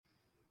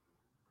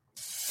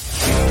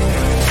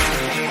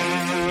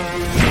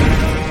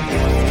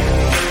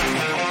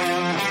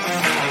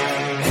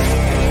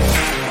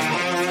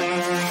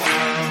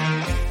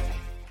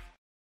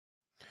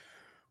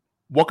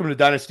Welcome to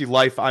Dynasty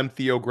Life. I'm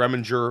Theo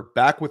Greminger,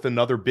 back with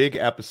another big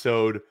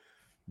episode.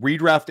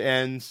 Redraft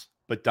ends,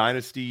 but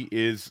Dynasty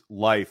is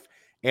life.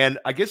 And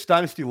I guess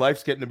Dynasty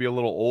Life's getting to be a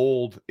little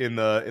old in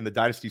the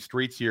Dynasty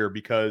streets here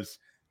because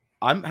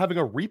I'm having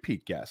a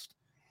repeat guest.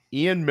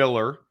 Ian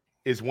Miller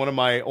is one of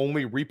my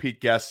only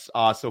repeat guests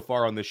so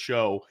far on this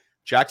show.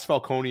 Jax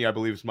Falcone, I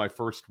believe, is my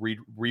first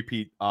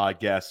repeat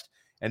guest.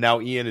 And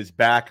now Ian is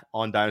back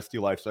on Dynasty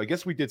Life. So I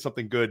guess we did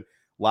something good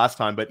last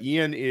time. But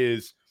Ian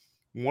is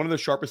one of the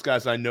sharpest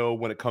guys I know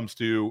when it comes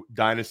to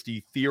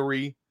dynasty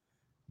theory,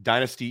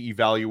 dynasty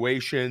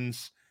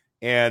evaluations,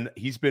 and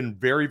he's been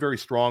very, very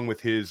strong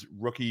with his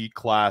rookie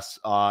class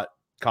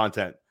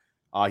content.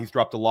 He's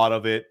dropped a lot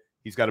of it.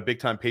 He's got a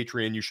big-time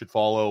Patreon you should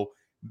follow.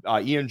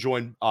 Ian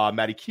joined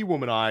Maddie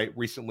Keywoom and I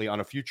recently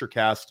on a future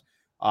cast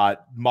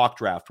mock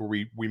draft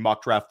where we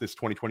mock draft this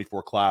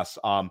 2024 class.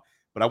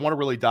 But I want to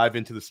really dive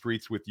into the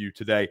streets with you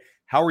today.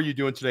 How are you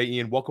doing today,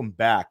 Ian? Welcome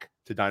back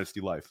to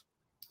Dynasty Life.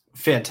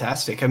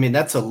 Fantastic. I mean,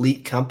 that's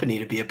elite company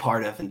to be a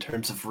part of in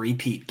terms of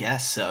repeat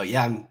guests. So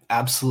yeah, I'm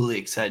absolutely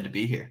excited to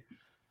be here.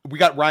 We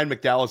got Ryan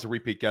McDowell as a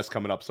repeat guest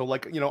coming up. So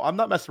I'm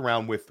not messing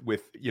around with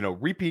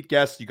repeat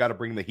guests. You got to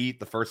bring the heat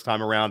the first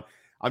time around.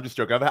 I'm just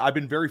joking. I've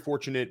been very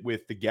fortunate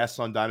with the guests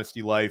on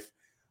Dynasty Life.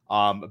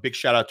 A big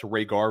shout out to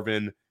Ray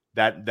Garvin.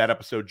 That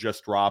episode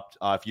just dropped.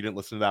 If you didn't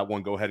listen to that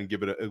one, go ahead and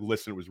give it a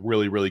listen. It was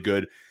really, really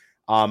good.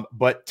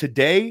 But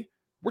today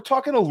we're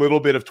talking a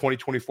little bit of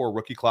 2024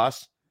 rookie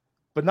class,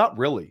 but not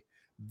really.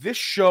 This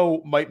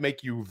show might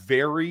make you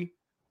very,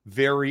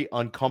 very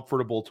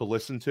uncomfortable to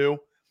listen to.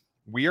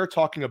 We are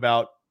talking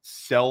about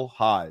sell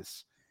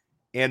highs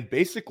and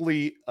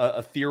basically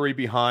a theory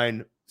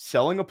behind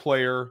selling a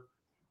player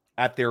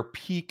at their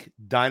peak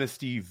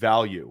dynasty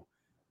value.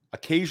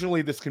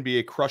 Occasionally, this can be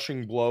a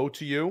crushing blow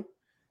to you,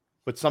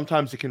 but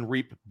sometimes it can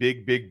reap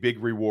big, big, big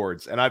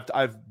rewards. And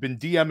I've been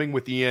DMing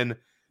with Ian.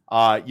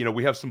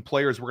 We have some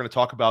players we're going to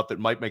talk about that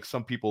might make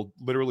some people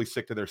literally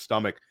sick to their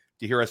stomach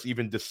to hear us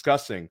even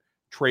discussing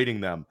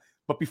trading them.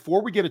 But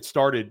before we get it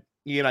started,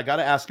 Ian, I got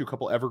to ask you a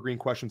couple evergreen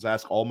questions I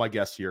ask all my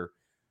guests here.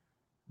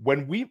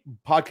 When we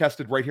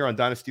podcasted right here on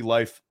Dynasty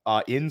Life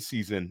in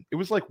season, it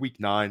was like week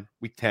 9,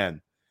 week 10.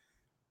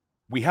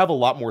 We have a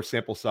lot more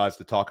sample size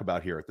to talk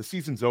about here. The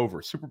season's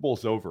over. Super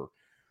Bowl's over.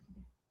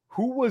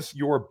 Who was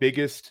your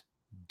biggest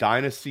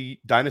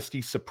dynasty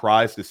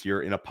surprise this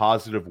year in a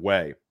positive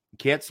way? You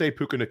can't say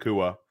Puka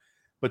Nacua,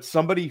 but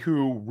somebody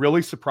who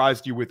really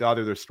surprised you with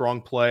either their strong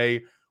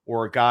play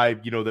or a guy,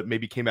 that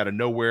maybe came out of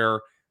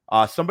nowhere.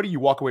 Somebody you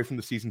walk away from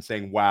the season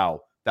saying,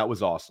 wow, that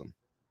was awesome.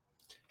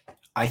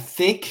 I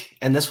think,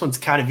 and this one's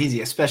kind of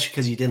easy, especially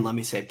because you didn't let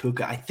me say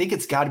Puka, I think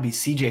it's got to be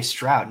CJ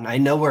Stroud. And I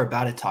know we're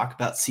about to talk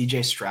about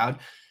CJ Stroud,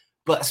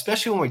 but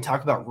especially when we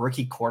talk about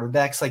rookie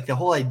quarterbacks, like the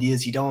whole idea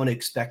is you don't want to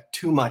expect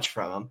too much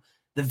from them.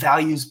 The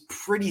value's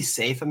pretty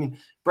safe. I mean,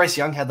 Bryce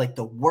Young had like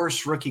the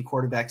worst rookie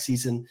quarterback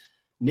season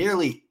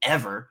nearly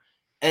ever.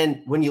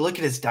 And when you look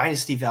at his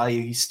dynasty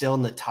value, he's still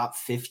in the top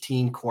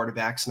 15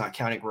 quarterbacks, not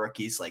counting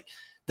rookies. Like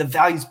the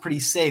value's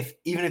pretty safe,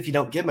 even if you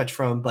don't get much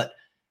from him. But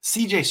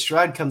CJ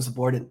Stroud comes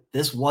aboard, and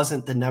this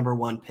wasn't the number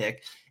one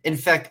pick. In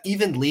fact,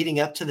 even leading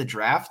up to the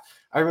draft,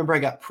 I remember I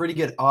got pretty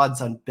good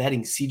odds on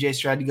betting CJ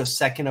Stroud to go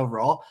second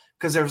overall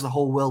because there was the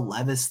whole Will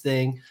Levis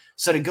thing.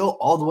 So to go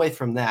all the way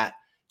from that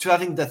to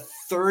having the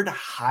third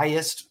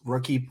highest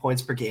rookie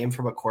points per game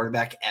from a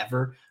quarterback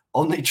ever,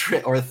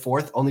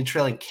 fourth, only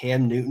trailing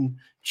Cam Newton,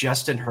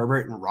 Justin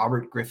Herbert, and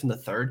Robert Griffin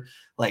III.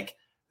 Like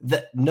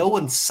no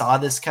one saw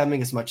this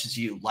coming as much as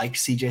you. Like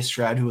CJ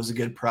Stroud, who was a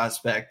good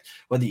prospect,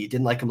 whether you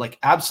didn't like him, like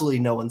absolutely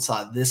no one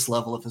saw this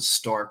level of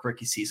historic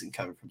rookie season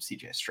coming from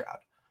CJ Stroud.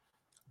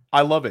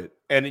 I love it.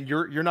 And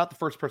you're not the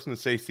first person to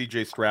say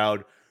CJ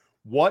Stroud.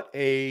 What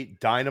a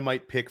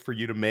dynamite pick for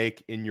you to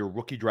make in your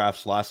rookie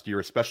drafts last year,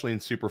 especially in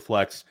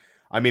Superflex.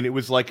 I mean, it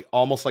was like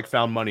almost like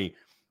found money.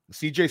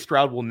 CJ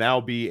Stroud will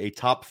now be a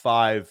top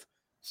 5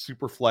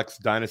 Superflex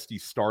Dynasty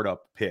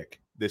startup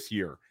pick this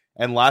year.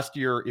 And last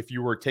year, if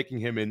you were taking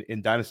him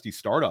in Dynasty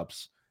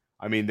startups,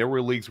 I mean, there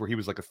were leagues where he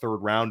was like a third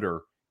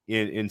rounder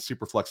in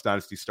Superflex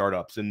Dynasty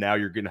startups. And now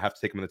you're going to have to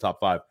take him in the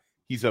top 5.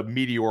 He's a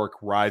meteoric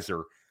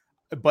riser.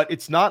 But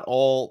it's not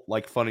all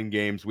like fun and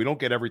games. We don't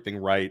get everything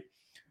right.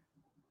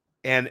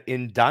 And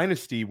in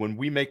Dynasty, when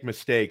we make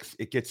mistakes,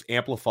 it gets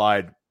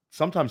amplified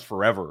sometimes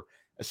forever,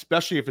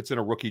 especially if it's in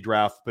a rookie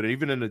draft. But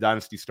even in a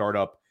Dynasty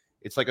startup,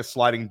 it's like a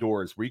sliding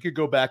doors where you could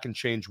go back and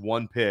change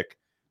one pick.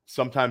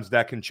 Sometimes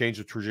that can change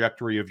the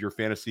trajectory of your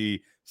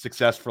fantasy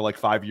success for like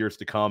 5 years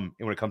to come.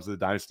 And when it comes to the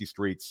Dynasty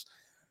streets,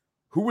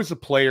 who was a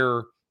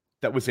player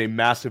that was a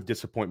massive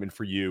disappointment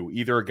for you?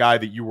 Either a guy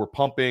that you were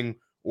pumping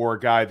or a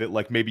guy that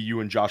like maybe you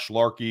and Josh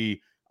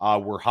Larkey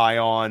were high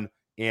on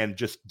and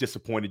just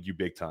disappointed you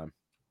big time?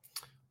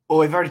 Well,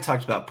 we've already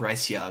talked about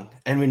Bryce Young,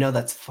 and we know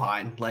that's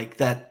fine. Like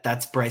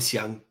that's Bryce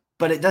Young.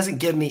 But it doesn't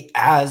get me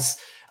as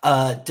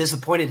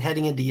disappointed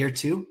heading into year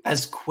 2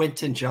 as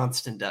Quentin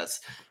Johnston does.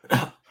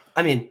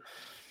 I mean,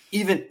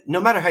 even no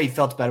matter how you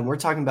felt about him, we're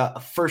talking about a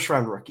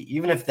first-round rookie.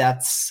 Even if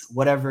that's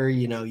whatever,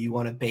 you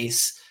want to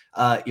base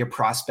you're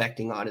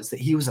prospecting on, is that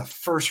he was a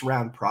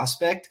first-round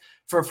prospect.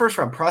 For a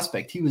first-round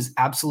prospect, he was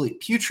absolutely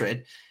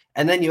putrid.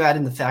 And then you add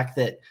in the fact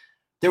that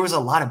there was a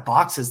lot of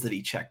boxes that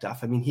he checked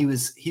off. I mean, he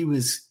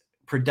was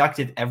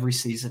productive every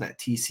season at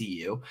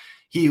TCU.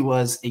 He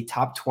was a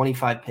top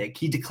 25 pick.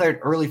 He declared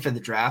early for the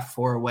draft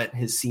for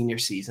his senior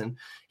season.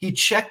 He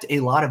checked a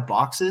lot of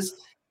boxes.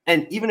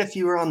 And even if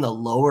you were on the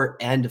lower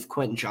end of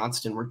Quentin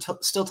Johnston, we're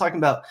still talking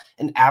about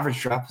an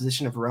average draft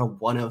position of around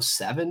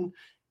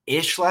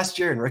 107-ish last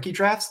year in rookie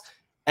drafts.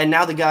 And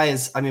now the guy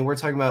is, I mean, we're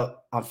talking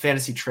about on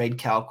Fantasy Trade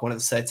Calc, one of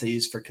the sites I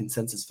use for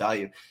consensus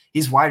value.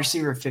 He's wide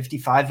receiver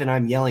 55, and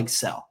I'm yelling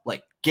sell.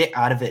 Like, get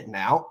out of it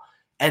now.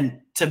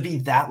 And to be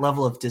that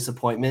level of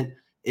disappointment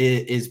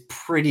is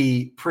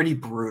pretty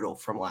brutal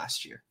from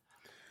last year.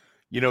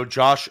 You know,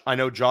 Josh, I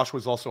know Josh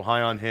was also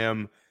high on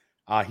him.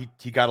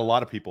 He got a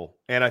lot of people.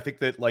 And I think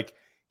that like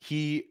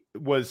it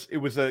was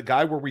a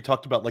guy where we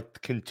talked about like the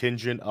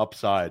contingent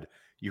upside.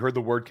 You heard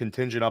the word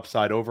contingent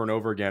upside over and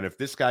over again. If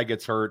this guy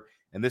gets hurt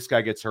and this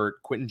guy gets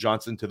hurt, Quentin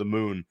Johnston to the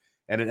moon.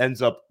 And it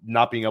ends up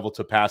not being able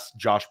to pass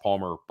Josh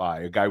Palmer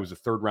by, a guy who was a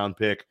 3rd-round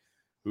pick,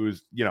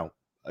 who's, you know,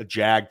 a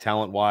jag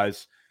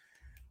talent-wise.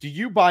 Do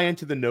you buy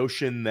into the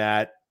notion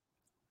that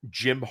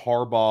Jim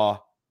Harbaugh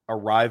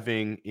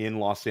arriving in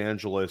Los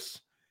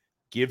Angeles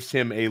gives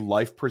him a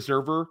life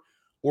preserver?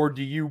 Or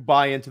do you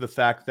buy into the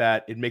fact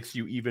that it makes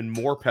you even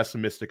more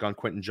pessimistic on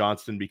Quentin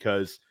Johnston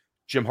because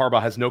Jim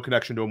Harbaugh has no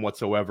connection to him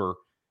whatsoever,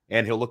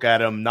 and he'll look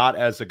at him not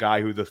as a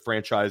guy who the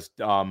franchise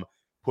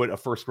put a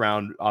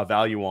first-round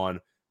value on,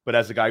 but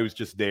as a guy who's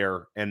just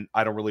there, and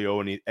I don't really owe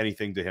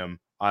anything to him.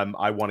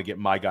 I want to get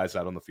my guys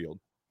out on the field.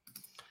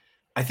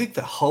 I think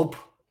the hope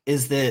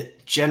is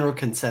that general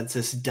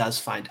consensus does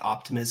find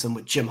optimism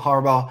with Jim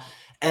Harbaugh,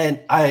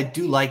 and I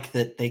do like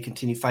that they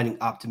continue finding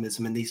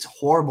optimism in these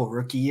horrible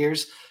rookie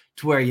years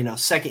to where, you know,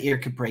 second year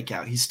could break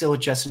out. He's still with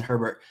Justin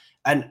Herbert.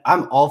 And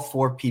I'm all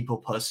for people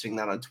posting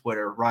that on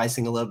Twitter,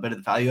 rising a little bit of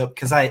the value up,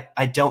 because I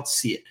don't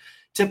see it.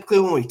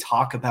 Typically, when we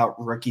talk about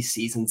rookie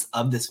seasons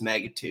of this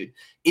magnitude,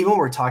 even when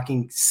we're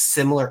talking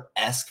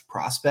similar-esque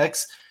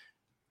prospects,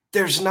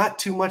 there's not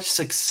too much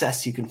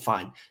success you can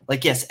find.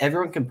 Like, yes,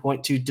 everyone can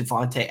point to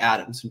Devontae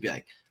Adams and be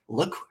like,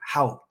 look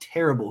how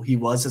terrible he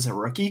was as a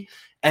rookie,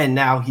 and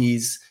now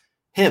he's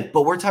him.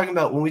 But we're talking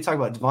about, when we talk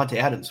about Devontae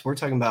Adams, we're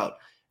talking about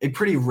a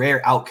pretty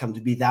rare outcome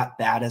to be that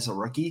bad as a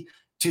rookie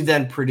to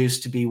then produce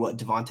to be what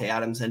Devontae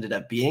Adams ended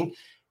up being.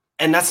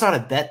 And that's not a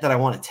bet that I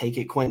want to take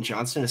at Quentin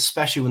Johnston,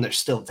 especially when there's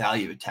still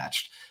value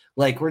attached.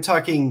 Like, we're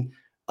talking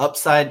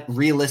upside,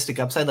 realistic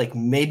upside. Like,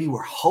 maybe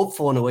we're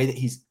hopeful in a way that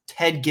he's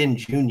Ted Ginn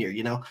Jr.,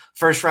 you know,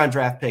 1st-round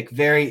draft pick,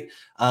 very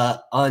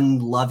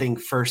unloving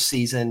first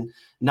season,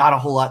 not a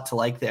whole lot to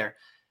like there.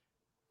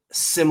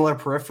 Similar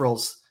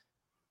peripherals.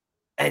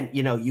 And,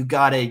 you know, you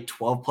got a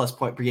 12-plus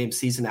point per game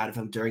season out of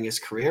him during his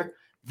career.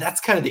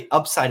 That's kind of the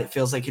upside, it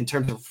feels like, in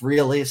terms of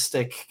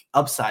realistic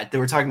upside that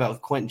we're talking about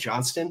with Quentin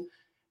Johnston.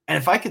 And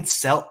if I could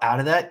sell out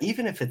of that,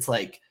 even if it's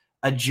like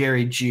a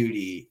Jerry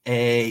Jeudy,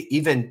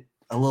 even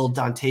a little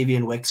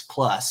Dontavian Wicks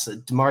plus, a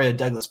Demario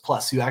Douglas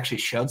plus, who actually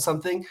showed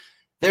something,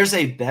 there's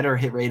a better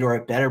hit rate or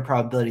a better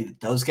probability that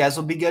those guys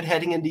will be good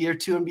heading into year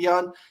 2 and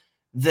beyond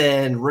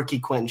than rookie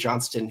Quentin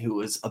Johnston, who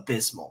was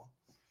abysmal.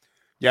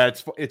 Yeah,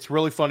 it's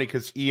really funny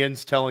because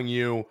Ian's telling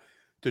you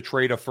to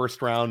trade a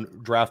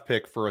 1st-round draft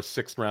pick for a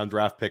 6th-round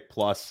draft pick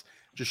plus.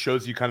 Just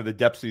shows you kind of the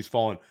depths he's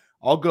fallen.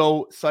 I'll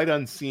go sight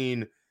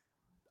unseen.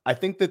 I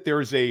think that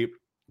there's enough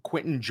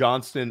Quentin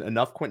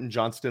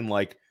Johnston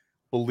like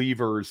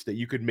believers that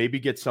you could maybe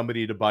get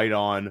somebody to bite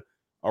on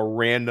a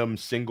random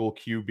single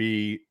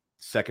QB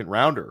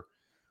 2nd-rounder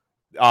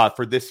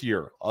for this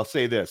year. I'll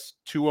say this: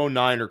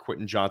 209 or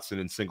Quentin Johnston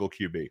in single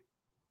QB.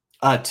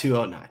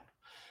 209.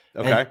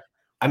 Okay. And,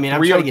 I mean,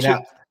 I'm trying to get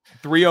out.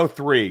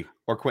 303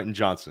 or Quentin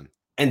Johnston.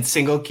 And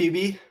single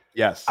QB?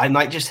 Yes. I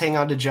might just hang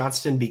on to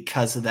Johnston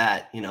because of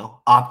that, you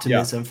know,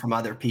 optimism from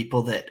other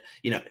people that,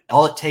 you know,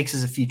 all it takes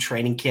is a few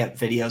training camp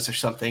videos or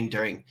something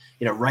during,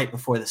 you know, right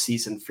before the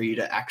season for you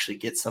to actually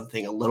get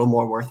something a little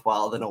more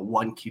worthwhile than a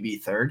 1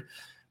 QB 3rd.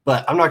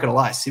 But I'm not going to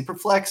lie,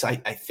 Superflex,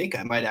 I think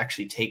I might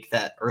actually take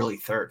that early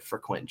 3rd for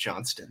Quentin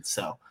Johnston.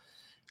 So,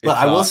 but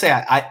I will say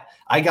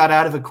I got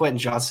out of a Quentin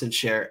Johnston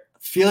share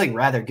feeling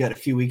rather good. A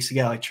few weeks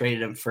ago, I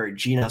traded him for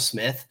Geno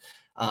Smith.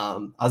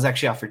 I was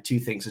actually offered 2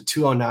 things: a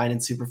 209 in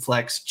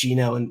Superflex,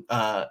 Geno in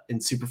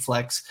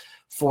Superflex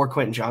for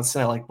Quentin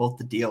Johnston. I like both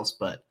the deals,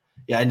 but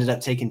yeah, I ended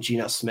up taking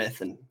Geno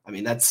Smith, and I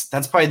mean that's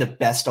probably the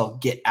best I'll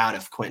get out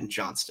of Quentin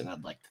Johnston,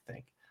 I'd like to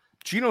think.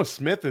 Geno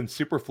Smith and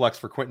Superflex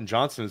for Quentin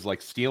Johnston is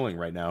like stealing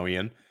right now,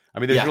 Ian. I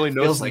mean, there's really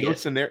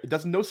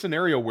no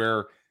scenario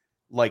where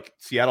like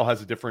Seattle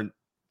has a different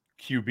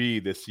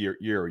QB this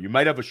year. You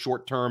might have a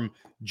short-term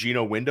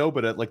Geno window,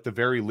 but at like the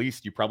very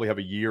least, you probably have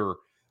a year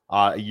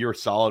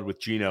solid with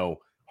Geno.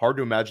 Hard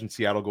to imagine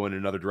Seattle going in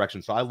another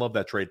direction. So I love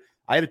that trade.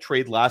 I had a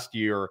trade last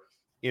year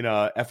in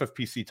a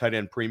FFPC tight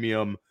end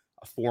premium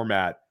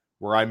format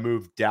where I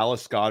moved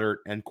Dallas Goedert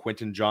and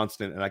Quentin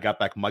Johnston, and I got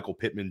back Michael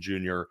Pittman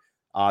Jr.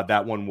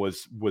 That one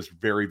was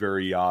very,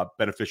 very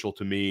beneficial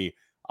to me.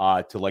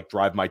 to like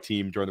drive my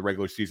team during the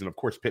regular season. Of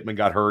course, Pittman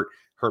got hurt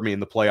me in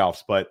the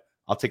playoffs, but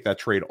I'll take that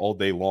trade all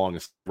day long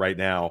right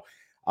now.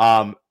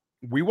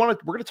 We're going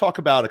to talk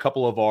about a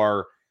couple of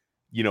our,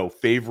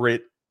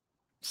 favorite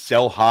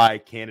sell high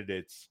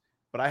candidates,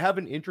 but I have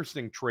an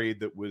interesting trade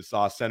that was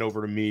sent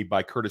over to me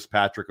by Curtis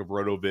Patrick of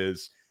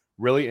RotoViz.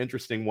 Really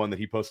interesting one that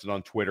he posted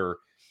on Twitter.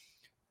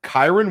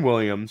 Kyren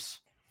Williams,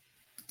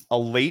 a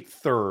late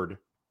third,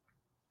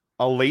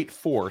 a late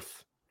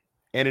fourth,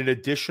 and an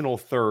additional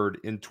third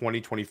in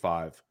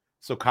 2025.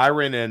 So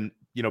Kyren and,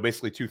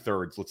 basically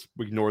 2/3. Let's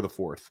ignore the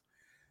fourth.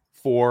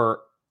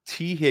 For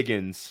T.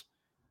 Higgins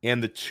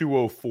and the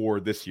 204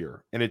 this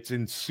year. And it's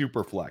in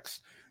super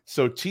flex.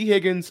 So T.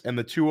 Higgins and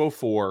the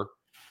 204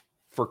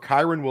 for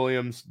Kyren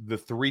Williams, the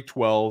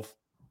 312,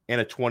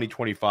 and a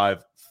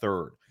 2025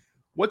 third.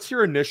 What's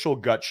your initial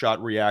gut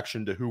shot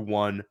reaction to who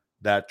won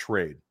that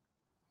trade?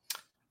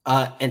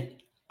 And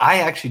I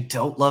actually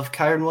don't love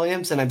Kyren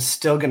Williams, and I'm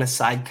still going to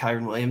side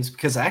Kyren Williams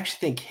because I actually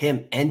think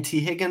him and T.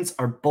 Higgins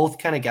are both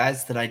kind of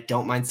guys that I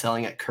don't mind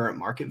selling at current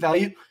market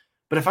value.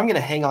 But if I'm going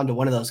to hang on to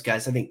one of those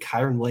guys, I think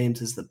Kyren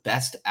Williams is the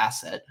best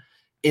asset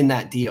in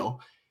that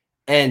deal.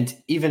 And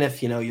even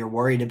if, you're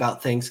worried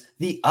about things,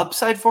 the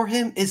upside for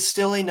him is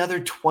still another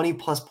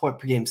 20-plus point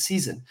per game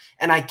season.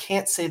 And I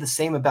can't say the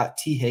same about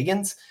T.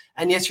 Higgins.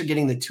 And yes, you're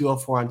getting the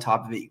 204 on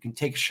top of it. You can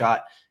take a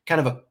shot,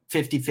 kind of a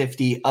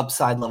 50-50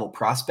 upside level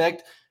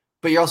prospect.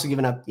 But you're also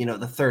giving up,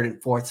 the third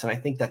and fourths, and I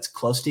think that's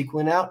close to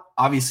equaling out.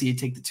 Obviously, you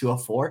take the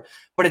 204,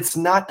 but it's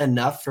not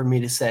enough for me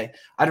to say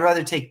I'd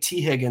rather take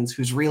T. Higgins,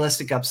 whose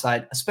realistic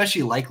upside,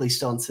 especially likely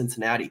still in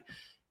Cincinnati,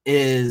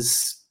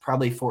 is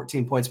probably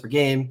 14 points per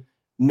game,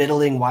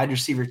 middling wide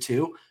receiver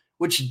 2,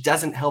 which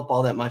doesn't help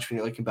all that much when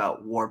you're looking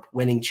about WARP,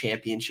 winning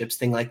championships,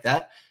 thing like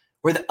that.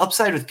 Where the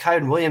upside with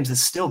Kyren Williams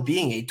is still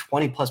being a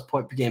 20-plus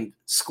point per game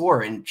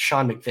scorer in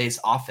Sean McVay's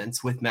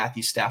offense with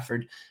Matthew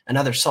Stafford and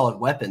other solid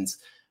weapons.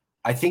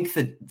 I think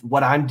that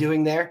what I'm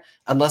doing there,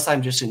 unless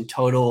I'm just in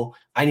total,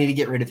 I need to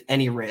get rid of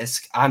any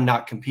risk, I'm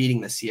not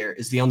competing this year,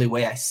 is the only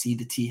way I see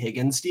the T.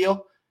 Higgins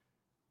deal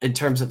in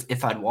terms of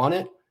if I'd want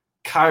it.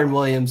 Kyren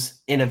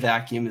Williams in a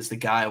vacuum is the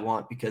guy I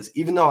want because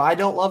even though I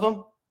don't love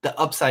him, the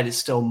upside is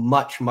still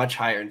much, much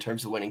higher in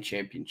terms of winning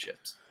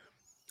championships.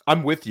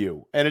 I'm with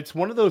you. And it's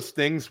one of those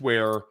things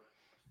where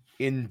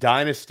in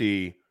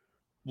Dynasty,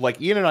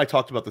 like Ian and I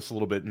talked about this a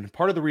little bit, and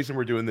part of the reason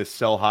we're doing this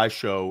sell high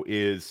show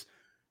is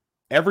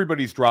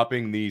everybody's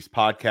dropping these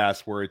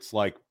podcasts where it's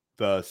like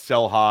the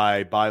sell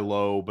high, buy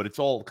low, but it's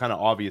all kind of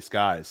obvious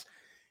guys.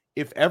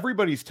 If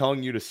everybody's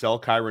telling you to sell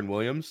Kyren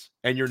Williams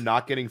and you're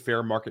not getting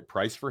fair market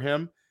price for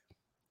him,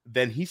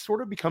 then he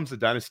sort of becomes a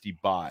dynasty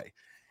buy.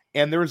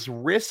 And there's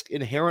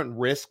inherent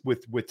risk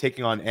with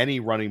taking on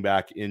any running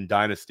back in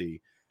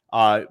dynasty,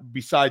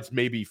 besides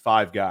maybe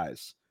 5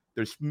 guys.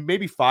 There's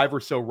maybe 5 or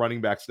so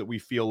running backs that we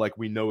feel like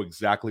we know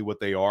exactly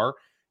what they are.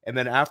 And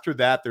then after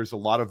that, there's a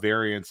lot of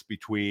variance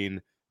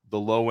between the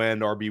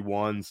low-end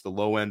RB1s, the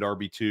low-end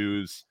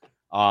RB2s.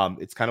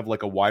 It's kind of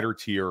like a wider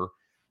tier.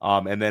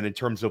 And then in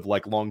terms of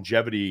like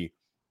longevity,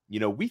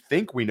 we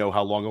think we know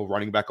how long a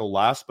running back will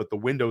last, but the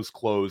windows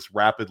close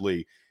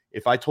rapidly.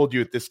 If I told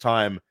you at this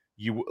time,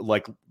 you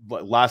like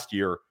last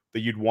year, that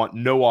you'd want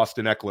no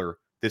Austin Eckler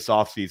this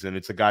offseason,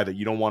 it's a guy that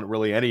you don't want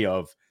really any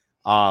of,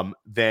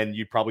 then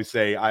you'd probably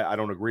say, I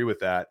don't agree with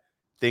that.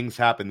 Things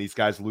happen. These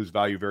guys lose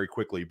value very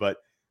quickly. But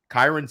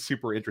Kyren's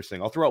super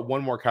interesting. I'll throw out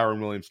one more Kyren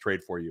Williams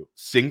trade for you.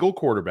 Single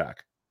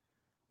quarterback,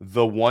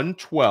 the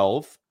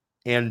 112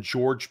 and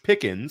George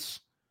Pickens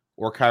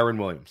or Kyren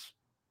Williams.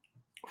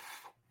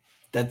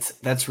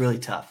 That's really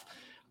tough.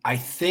 I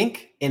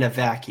think in a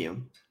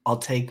vacuum, I'll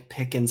take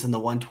Pickens in the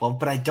 112,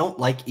 but I don't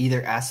like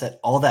either asset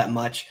all that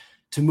much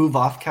to move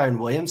off Kyren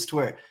Williams to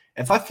where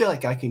if I feel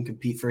like I can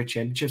compete for a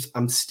championship,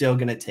 I'm still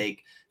going to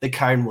take the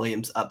Kyren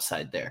Williams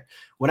upside there.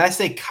 When I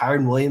say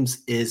Kyren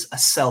Williams is a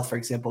sell, for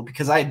example,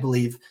 because I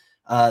believe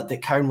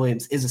that Kyren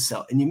Williams is a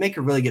sell, and you make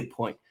a really good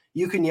point.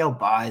 You can yell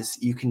buys,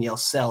 you can yell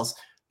sells,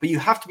 but you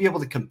have to be able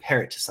to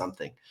compare it to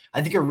something.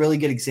 I think a really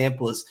good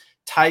example is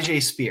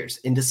Tyjae Spears.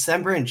 In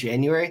December and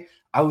January,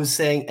 I was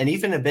saying, and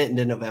even a bit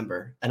into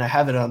November, and I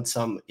have it on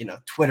some,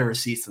 Twitter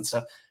receipts and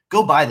stuff,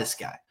 go buy this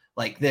guy.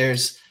 Like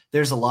there's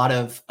a lot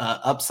of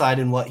upside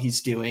in what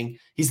he's doing.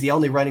 He's the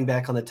only running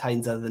back on the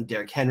Titans other than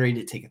Derrick Henry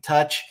to take a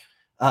touch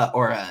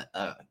or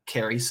a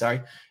carry,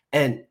 sorry.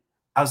 And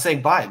I was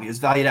saying buy him. He was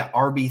valued at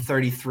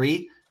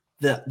RB33.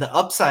 The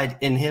upside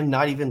in him,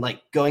 not even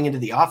like going into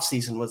the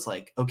offseason, was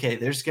like, okay,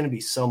 there's going to be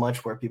so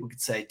much where people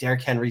could say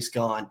Derrick Henry's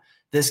gone.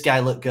 This guy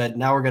looked good.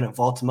 Now we're going to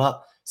vault him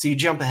up. So you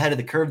jump ahead of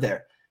the curve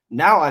there.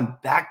 Now I'm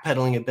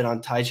backpedaling a bit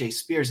on Tyjae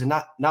Spears, and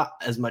not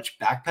as much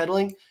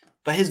backpedaling,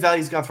 but his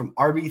value's gone from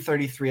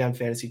RB33 on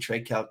Fantasy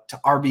Trade Count to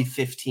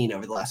RB15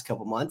 over the last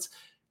couple months,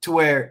 to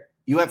where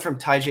you went from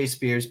Tyjae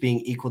Spears being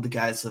equal to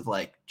guys of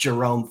like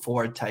Jerome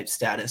Ford type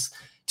status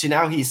to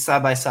now he's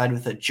side by side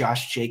with a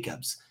Josh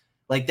Jacobs.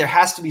 Like there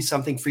has to be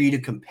something for you to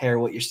compare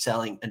what you're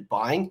selling and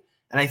buying.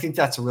 And I think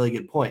that's a really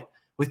good point.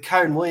 With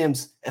Kyren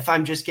Williams, if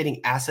I'm just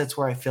getting assets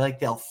where I feel like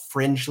they'll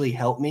fringely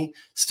help me,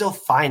 still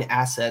fine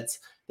assets,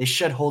 they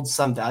should hold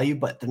some value,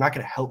 but they're not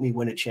going to help me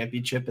win a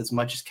championship as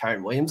much as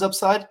Kyren Williams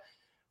upside.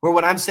 Where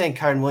when I'm saying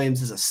Kyren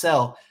Williams is a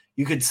sell,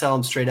 you could sell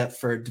him straight up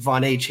for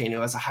Devon Achane,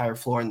 who has a higher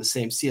floor and the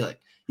same ceiling.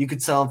 You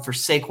could sell him for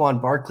Saquon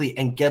Barkley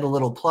and get a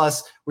little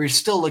plus where you're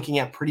still looking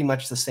at pretty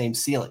much the same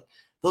ceiling.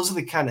 Those are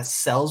the kind of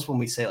sells when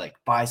we say like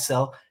buy,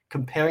 sell,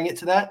 comparing it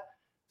to that.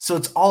 So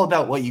it's all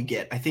about what you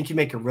get. I think you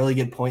make a really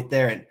good point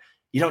there. And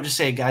you don't just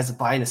say a guy's a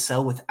buy and a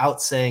sell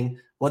without saying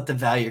what the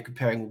value you're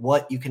comparing,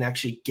 what you can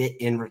actually get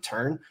in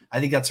return. I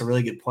think that's a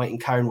really good point.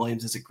 And Kyren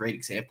Williams is a great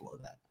example of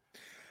that.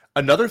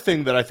 Another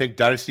thing that I think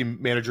dynasty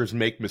managers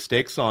make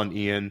mistakes on,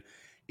 Ian,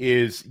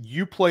 is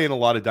you play in a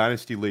lot of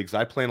dynasty leagues.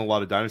 I play in a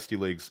lot of dynasty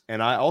leagues.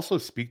 And I also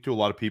speak to a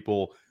lot of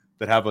people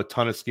that have a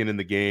ton of skin in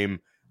the game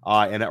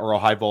and are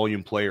high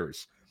volume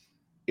players.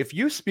 If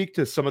you speak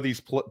to some of these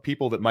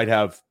people that might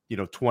have,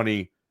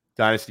 20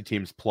 dynasty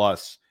teams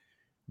plus,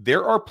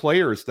 there are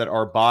players that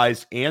are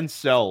buys and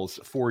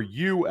sells for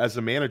you as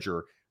a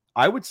manager.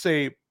 I would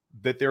say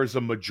that there's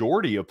a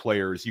majority of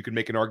players you can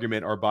make an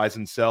argument are buys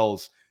and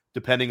sells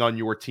depending on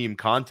your team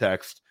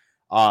context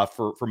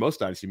for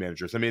most dynasty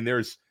managers. I mean,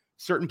 there's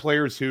certain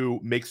players who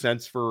make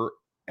sense for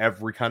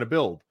every kind of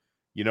build.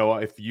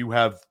 If you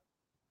have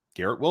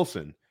Garrett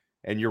Wilson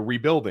and you're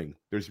rebuilding,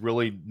 there's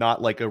really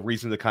not like a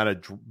reason to kind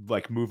of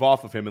like move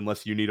off of him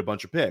unless you need a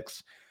bunch of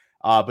picks.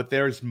 But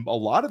there's a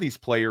lot of these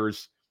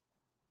players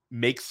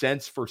make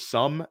sense for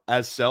some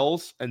as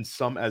sells and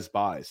some as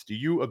buys. Do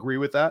you agree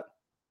with that?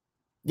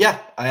 Yeah,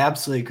 I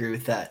absolutely agree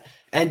with that.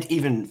 And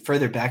even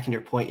further back in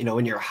your point,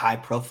 when you're a high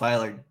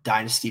profile or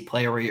dynasty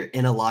player where you're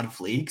in a lot of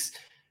leagues,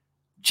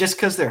 just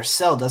because they're a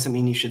sell doesn't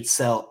mean you should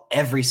sell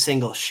every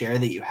single share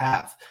that you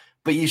have.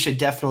 But you should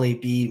definitely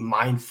be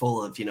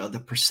mindful of,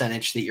 the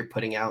percentage that you're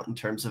putting out in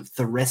terms of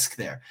the risk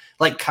there.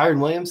 Like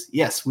Kyren Williams,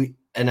 yes,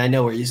 and I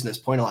know we're using this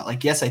point a lot.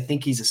 Like, yes, I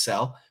think he's a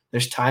sell.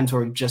 There's times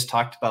where we've just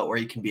talked about where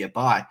he can be a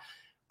buy.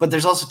 But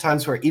there's also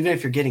times where even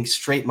if you're getting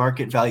straight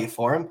market value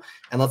for him,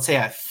 and let's say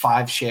I have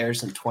 5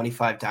 shares in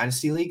 25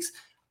 dynasty leagues,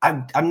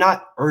 I'm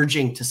not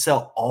urging to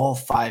sell all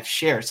 5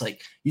 shares.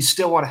 Like, you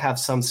still want to have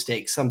some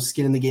stake, some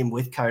skin in the game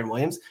with Kyren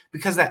Williams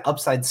because that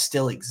upside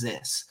still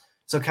exists.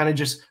 So kind of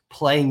just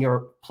playing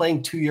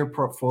to your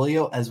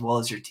portfolio as well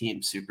as your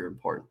team, super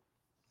important.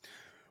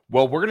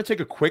 Well, we're going to take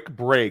a quick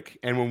break.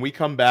 And when we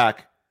come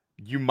back,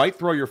 you might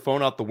throw your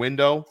phone out the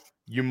window.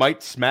 You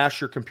might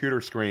smash your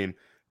computer screen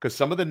because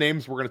some of the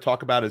names we're going to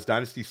talk about as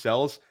dynasty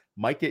sells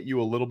might get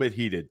you a little bit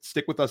heated.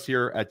 Stick with us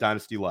here at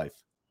Dynasty Life.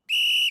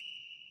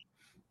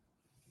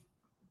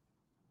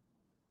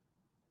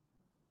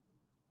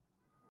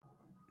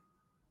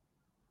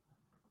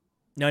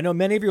 Now, I know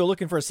many of you are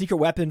looking for a secret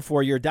weapon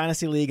for your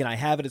Dynasty League, and I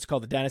have it. It's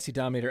called the Dynasty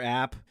Dominator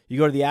app. You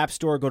go to the App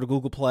Store, go to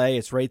Google Play.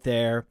 It's right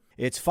there.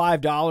 It's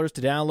 $5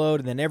 to download,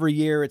 and then every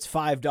year it's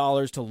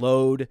 $5 to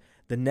load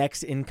the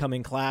next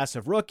incoming class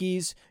of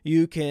rookies.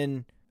 You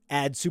can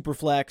add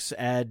Superflex,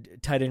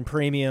 add tight end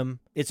premium.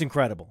 It's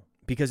incredible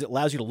because it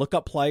allows you to look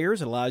up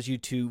players. It allows you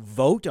to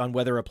vote on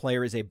whether a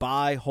player is a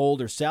buy,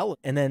 hold, or sell,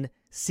 and then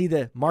see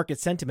the market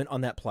sentiment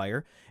on that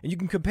player. And you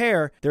can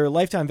compare their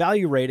lifetime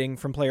value rating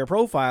from Player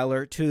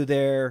Profiler to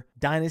their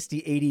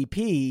Dynasty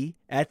ADP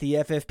at the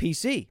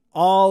FFPC,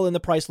 all in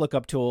the price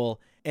lookup tool.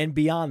 And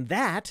beyond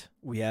that,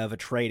 we have a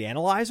trade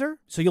analyzer,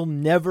 so you'll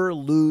never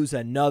lose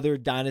another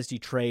Dynasty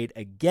trade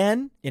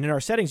again. And in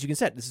our settings, you can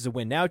set this is a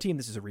win now team,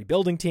 this is a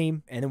rebuilding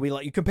team, and then we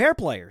let you compare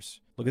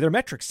players. Look at their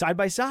metrics side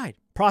by side,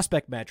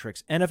 prospect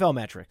metrics, NFL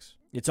metrics.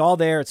 It's all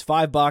there. It's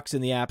 $5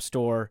 in the App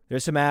Store.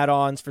 There's some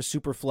add-ons for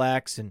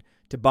Superflex and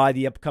to buy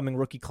the upcoming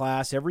rookie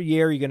class. Every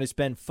year, you're going to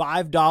spend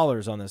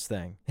 $5 on this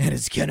thing, and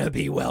it's going to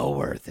be well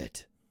worth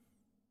it.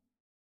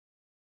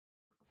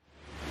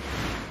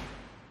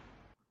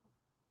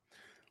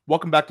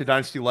 Welcome back to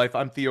Dynasty Life.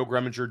 I'm Theo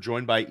Greminger,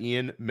 joined by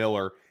Ian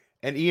Miller.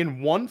 And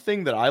Ian, one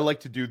thing that I like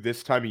to do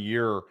this time of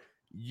year,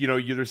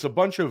 there's a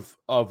bunch of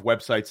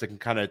websites that can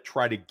kind of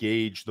try to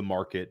gauge the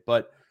market,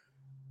 but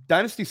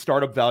Dynasty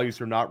startup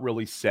values are not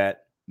really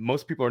set.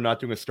 Most people are not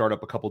doing a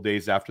startup a couple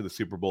days after the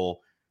Super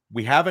Bowl.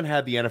 We haven't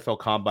had the NFL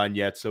Combine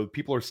yet, so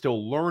people are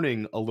still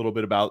learning a little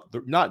bit about,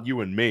 not you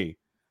and me.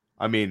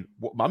 I mean,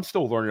 I'm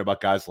still learning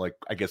about guys like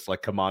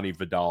Kamani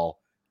Vidal,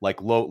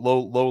 like low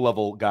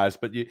level guys,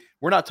 but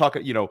we're not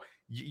talking,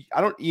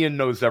 Ian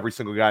knows every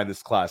single guy in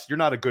this class. You're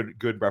not a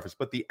good reference,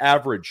 but the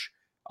average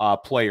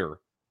player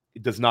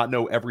does not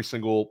know every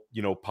single,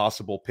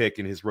 possible pick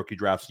in his rookie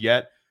drafts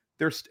yet.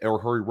 Or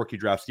her rookie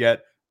drafts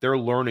yet. They're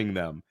learning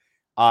them.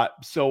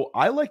 So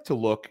I like to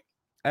look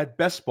at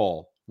best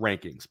ball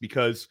rankings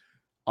because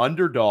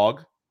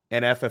Underdog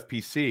and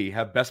FFPC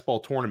have best ball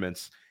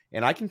tournaments,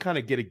 and I can kind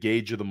of get a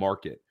gauge of the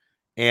market.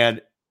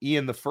 And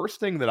Ian, the first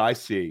thing that I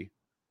see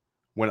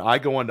when I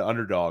go onto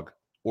Underdog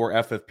or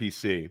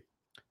FFPC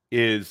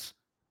is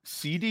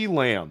CeeDee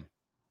Lamb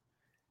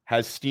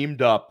has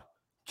steamed up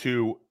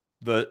to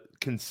the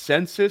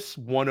consensus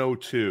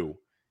 102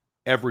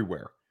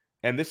 everywhere.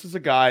 And this is a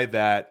guy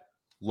that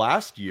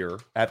last year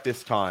at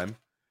this time,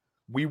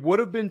 we would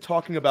have been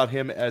talking about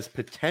him as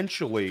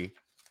potentially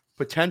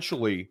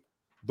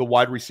the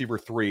wide receiver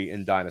 3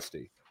 in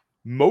Dynasty.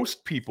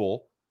 Most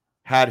people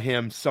had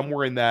him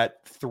somewhere in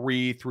that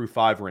 3 through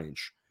 5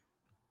 range.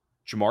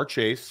 Jamar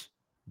Chase,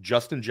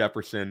 Justin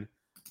Jefferson,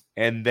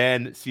 and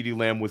then CeeDee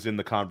Lamb was in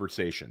the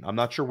conversation. I'm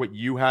not sure what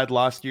you had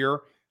last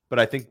year, but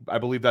I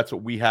believe that's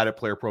what we had at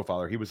Player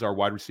Profiler. He was our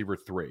wide receiver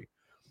 3.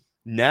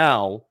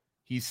 Now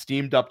he's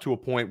steamed up to a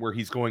point where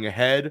he's going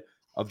ahead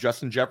of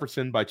Justin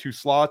Jefferson by 2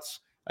 slots,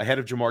 ahead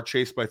of Jamar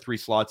Chase by 3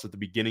 slots at the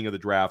beginning of the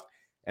draft.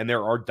 And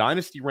there are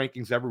dynasty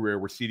rankings everywhere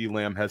where CeeDee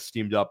Lamb has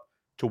steamed up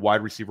to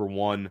wide receiver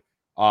 1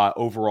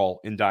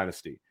 overall in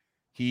dynasty.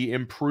 He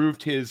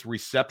improved his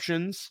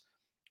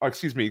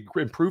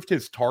improved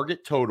his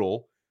target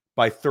total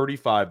by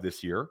 35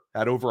 this year,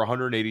 had over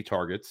 180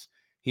 targets.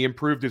 He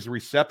improved his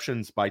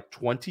receptions by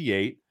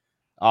 28,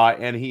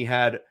 and he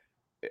had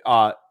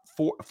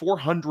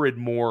 400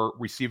 more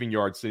receiving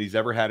yards than he's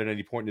ever had at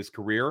any point in his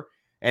career,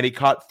 and he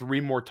caught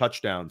 3 more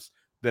touchdowns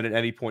than at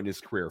any point in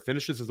his career.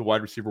 Finishes as a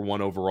wide receiver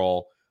 1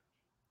 overall.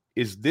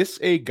 Is this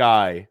a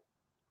guy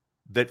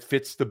that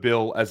fits the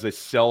bill as a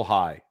sell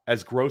high?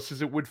 As gross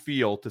as it would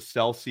feel to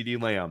sell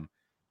CeeDee Lamb,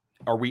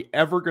 are we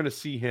ever going to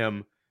see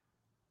him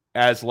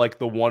as like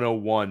the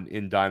 101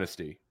 in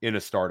Dynasty in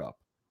a startup?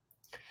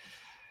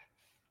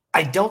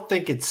 I don't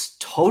think it's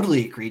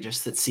totally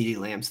egregious that CeeDee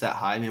Lamb's that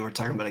high. I mean, we're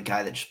talking about a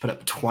guy that just put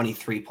up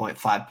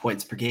 23.5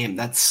 points per game.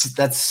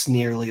 That's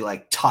nearly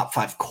like top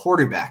 5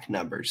 quarterback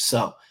numbers.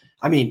 So,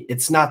 I mean,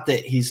 it's not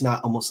that he's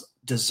not almost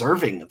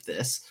deserving of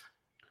this,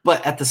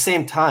 but at the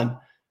same time,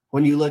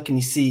 when you look and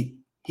you see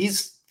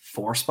he's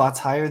 4 spots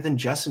higher than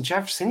Justin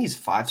Jefferson, he's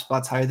 5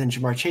 spots higher than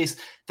Jamar Chase.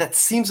 That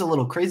seems a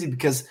little crazy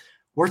because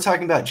we're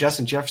talking about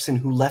Justin Jefferson,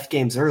 who left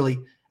games early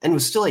and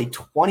was still a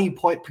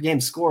 20-point per game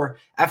scorer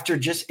after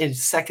just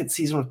his second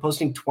season with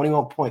posting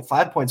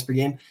 21.5 points per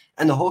game.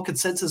 And the whole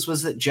consensus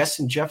was that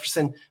Justin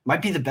Jefferson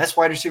might be the best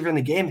wide receiver in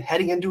the game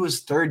heading into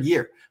his 3rd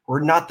year. We're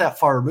not that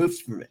far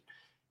removed from it.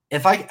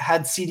 If I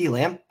had CeeDee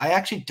Lamb, I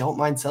actually don't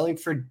mind selling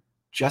for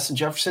Justin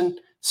Jefferson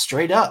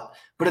straight up.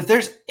 But if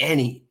there's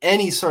any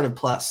sort of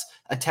plus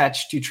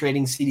attached to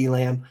trading CeeDee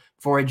Lamb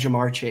for a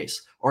Jamar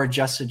Chase or a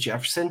Justin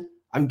Jefferson,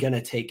 I'm going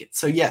to take it.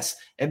 So yes,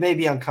 it may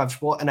be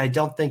uncomfortable, and I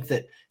don't think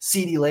that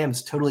CeeDee Lamb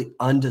is totally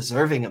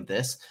undeserving of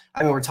this.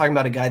 I mean, we're talking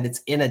about a guy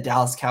that's in a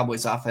Dallas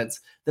Cowboys offense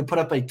that put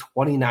up a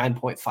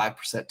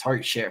 29.5%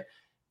 target share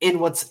in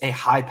what's a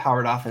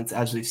high-powered offense,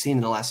 as we've seen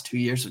in the last 2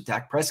 years with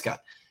Dak Prescott.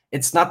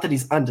 It's not that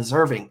he's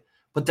undeserving,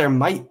 but there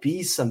might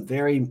be some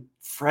very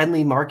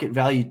friendly market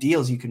value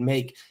deals you can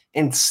make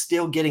and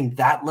still getting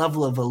that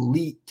level of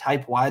elite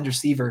type wide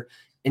receiver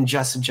in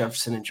Justin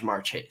Jefferson and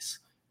Jamar Chase.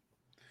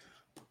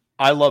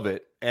 I love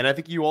it. And I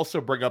think you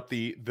also bring up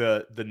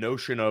the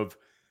notion of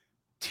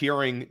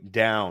tiering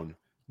down,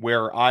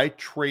 where I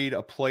trade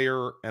a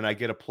player and I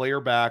get a player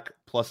back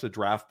plus a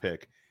draft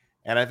pick.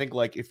 And I think,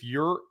 like, if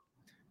you're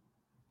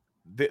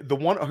the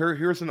one,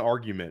 here's an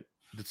argument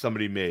that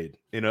somebody made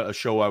in a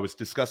show I was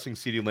discussing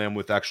CeeDee Lamb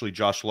with actually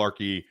Josh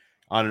Larkey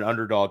on an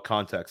underdog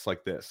context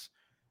like this.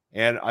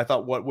 And I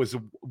thought what was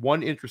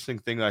one interesting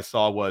thing I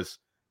saw was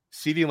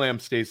CeeDee Lamb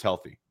stays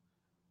healthy.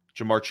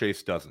 Jamar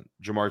Chase doesn't.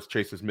 Jamar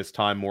Chase has missed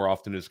time more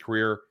often in his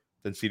career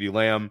than CeeDee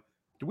Lamb.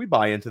 Do we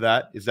buy into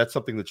that? Is that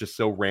something that's just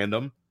so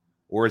random?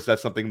 Or is that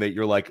something that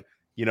you're like,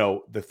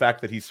 the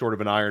fact that he's sort of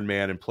an Iron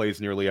Man and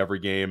plays nearly every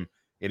game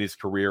in his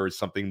career is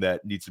something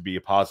that needs to be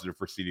a positive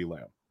for CeeDee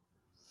Lamb?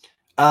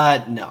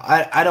 No,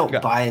 I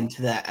don't buy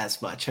into that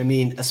as much. I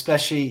mean,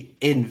 especially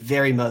in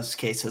very most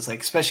cases, like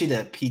especially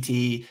the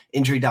PT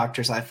injury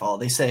doctors I follow,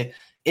 they say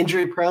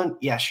injury prone.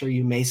 Yeah, sure.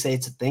 You may say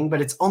it's a thing,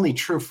 but it's only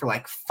true for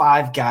like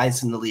 5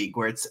 guys in the league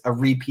where it's a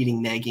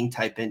repeating nagging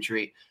type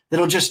injury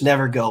that'll just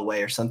never go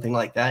away or something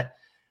like that.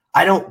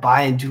 I don't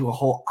buy into a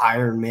whole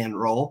Iron Man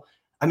role.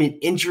 I mean,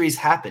 injuries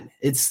happen.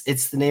 It's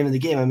the name of the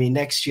game. I mean,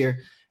 next year,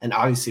 and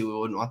obviously we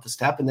wouldn't want this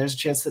to happen, there's a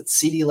chance that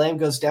CeeDee Lamb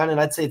goes down,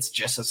 and I'd say it's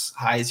just as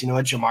high as, a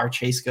Jamar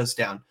Chase goes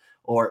down,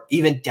 or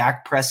even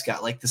Dak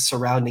Prescott, like the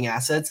surrounding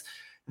assets.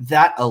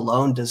 That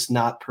alone does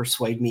not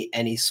persuade me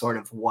any sort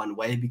of one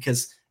way,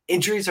 because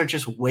injuries are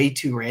just way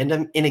too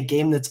random in a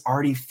game that's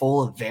already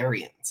full of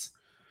variance.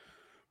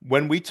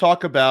 When we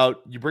talk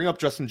about, you bring up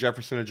Justin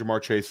Jefferson and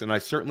Jamar Chase, and I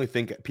certainly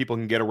think people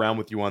can get around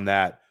with you on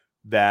that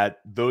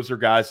those are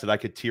guys that I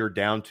could tier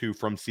down to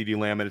from CeeDee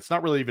Lamb, and it's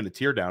not really even a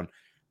tier down.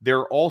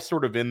 They're all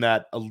sort of in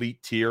that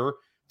elite tier.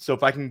 So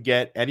if I can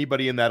get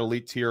anybody in that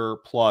elite tier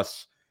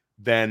plus,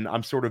 then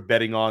I'm sort of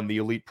betting on the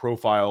elite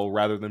profile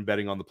rather than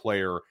betting on the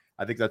player.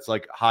 I think that's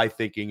like high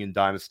thinking in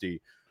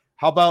Dynasty.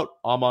 How about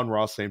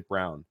Amon-Ra St.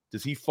 Brown?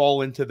 Does he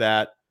fall into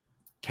that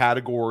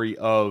category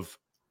of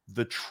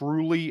the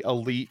truly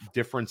elite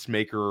difference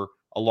maker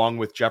along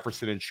with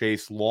Jefferson and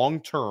Chase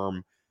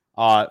long-term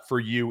for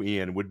you,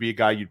 Ian? Would be a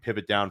guy you'd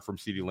pivot down from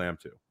CeeDee Lamb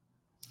to?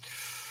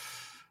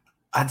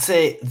 I'd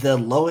say the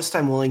lowest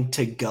I'm willing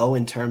to go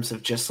in terms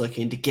of just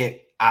looking to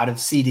get out of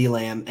CeeDee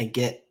Lamb and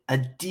get a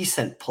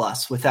decent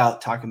plus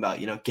without talking about,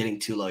 getting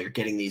too low, you're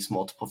getting these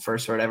multiple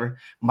firsts or whatever,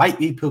 might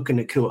be Puka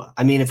Nacua.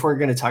 I mean, if we're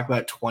going to talk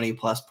about 20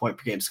 plus point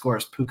per game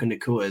scores, Puka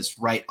Nacua is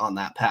right on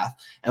that path.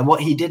 And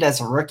what he did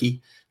as a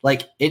rookie,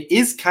 like, it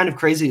is kind of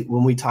crazy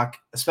when we talk,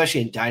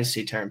 especially in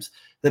dynasty terms,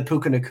 that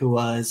Puka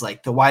Nacua is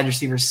like the wide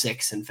receiver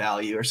 6 in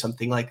value or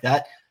something like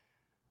that.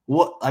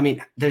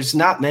 There's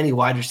not many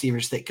wide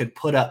receivers that could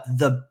put up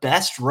the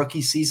best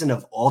rookie season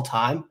of all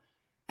time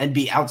and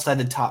be outside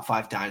the top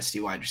 5 dynasty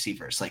wide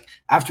receivers. Like,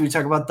 after we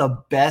talk about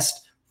the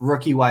best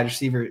rookie wide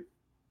receiver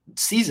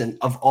season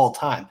of all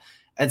time,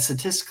 and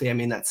statistically, I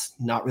mean, that's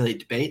not really a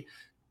debate.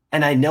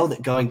 And I know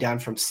that going down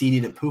from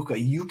CeeDee to Puka,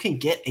 you can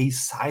get a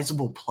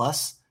sizable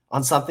plus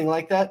on something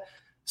like that.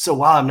 So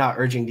while I'm not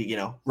urging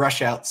to,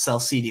 rush out, sell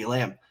CeeDee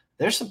Lamb,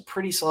 there's some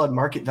pretty solid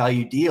market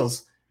value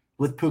deals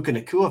with Puka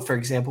Nacua, for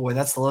example, where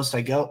that's the lowest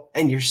I go,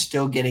 and you're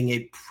still getting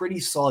a pretty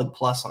solid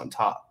plus on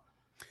top.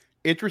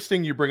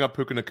 Interesting you bring up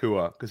Puka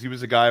Nacua, because he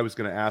was a guy I was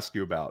going to ask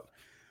you about.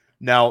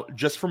 Now,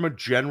 just from a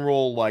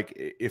general,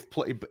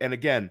 and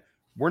again,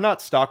 we're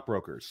not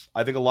stockbrokers.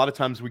 I think a lot of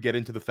times we get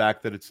into the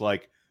fact that it's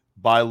like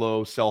buy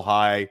low, sell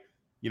high.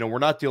 We're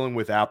not dealing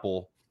with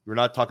Apple. We're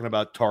not talking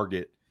about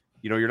Target.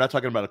 You're not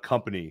talking about a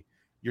company.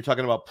 You're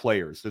talking about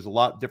players. There's a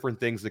lot of different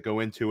things that go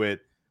into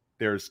it.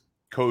 There's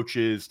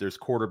coaches, there's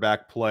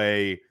quarterback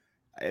play,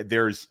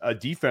 there's a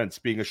defense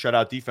being a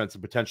shutout defense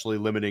and potentially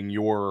limiting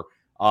your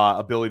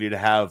ability to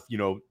have,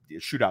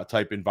 shootout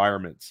type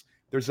environments.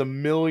 There's a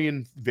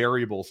million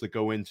variables that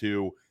go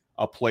into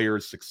a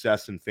player's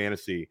success in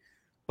fantasy.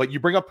 But you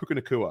bring up Puka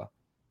Nacua,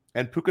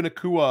 and Puka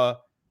Nacua,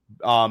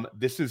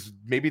 this is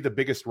maybe the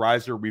biggest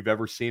riser we've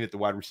ever seen at the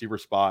wide receiver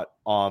spot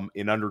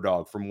in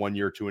Underdog from one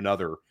year to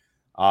another.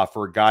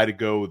 For a guy to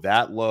go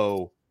that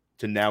low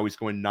to now he's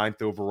going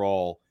 9th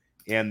overall,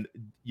 and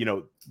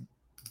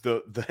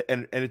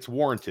and it's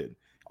warranted.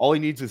 All he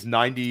needs is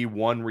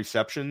 91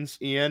 receptions,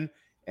 Ian,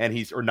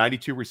 or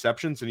 92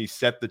 receptions, and he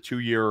set the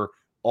 2-year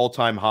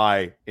all-time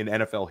high in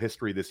NFL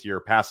history this year,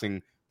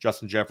 passing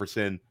Justin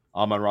Jefferson,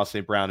 Amon-Ra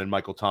St. Brown, and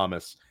Michael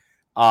Thomas.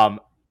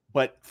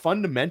 But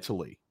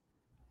fundamentally,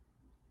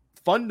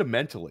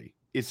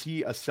 is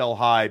he a sell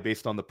high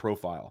based on the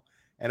profile?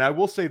 And I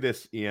will say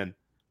this, Ian,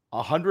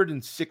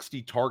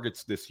 160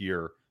 targets this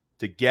year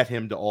to get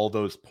him to all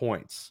those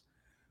points.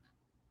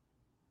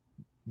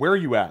 Where are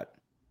you at?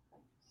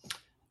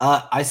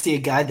 I see a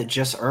guy that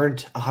just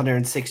earned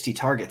 160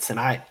 targets, and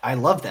I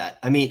love that.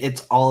 I mean,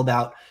 it's all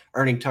about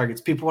earning targets.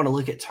 People want to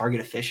look at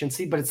target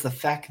efficiency, but it's the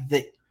fact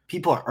that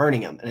people are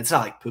earning them. And it's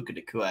not like Puka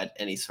Nacua had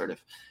any sort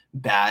of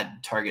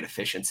bad target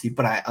efficiency,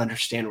 but I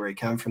understand where he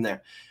comes from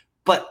there.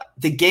 But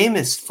the game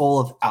is full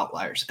of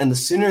outliers, and the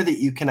sooner that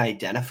you can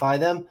identify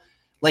them,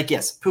 like,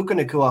 yes, Puka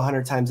Nacua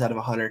 100 times out of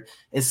 100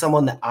 is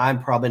someone that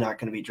I'm probably not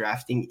going to be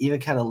drafting even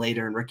kind of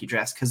later in rookie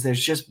drafts because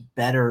there's just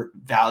better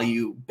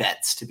value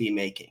bets to be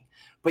making.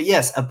 But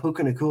yes, a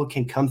Puka Nacua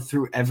can come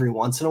through every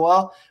once in a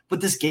while,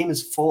 but this game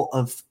is full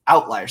of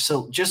outliers.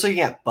 So just looking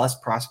at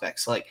bust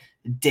prospects, like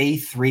day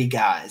 3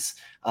 guys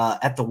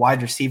at the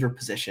wide receiver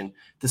position,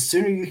 the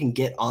sooner you can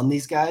get on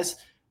these guys,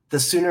 the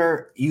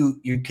sooner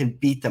you can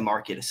beat the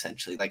market,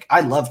 essentially. Like,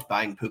 I loved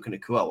buying Puka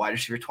Nacua at wide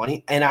receiver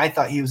 20, and I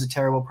thought he was a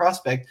terrible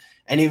prospect.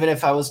 And even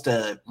if I was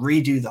to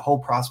redo the whole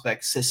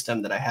prospect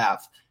system that I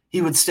have,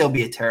 he would still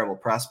be a terrible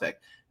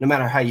prospect, no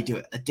matter how you do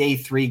it. A day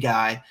 3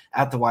 guy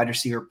at the wide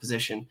receiver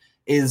position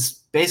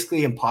is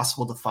basically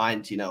impossible to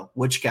find,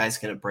 which guy's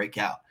going to break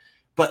out.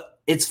 But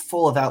it's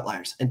full of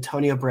outliers.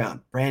 Antonio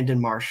Brown, Brandon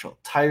Marshall,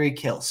 Tyreek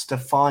Hill,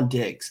 Stephon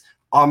Diggs,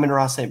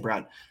 Amon-Ra St.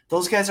 Brown.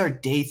 Those guys are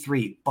day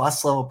 3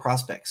 bust level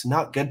prospects,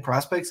 not good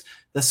prospects.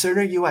 The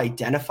sooner you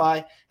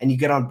identify and you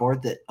get on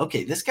board that,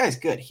 okay, this guy's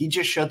good. He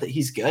just showed that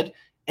he's good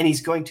and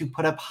he's going to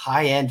put up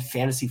high-end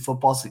fantasy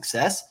football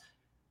success,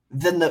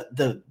 then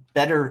the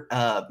better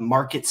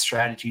market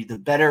strategy, the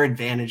better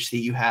advantage that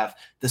you have,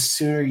 the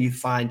sooner you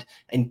find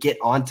and get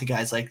onto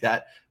guys like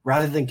that,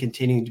 rather than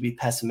continuing to be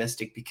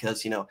pessimistic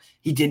because,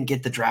 he didn't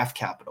get the draft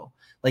capital.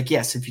 Like,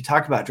 yes, if you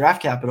talk about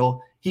draft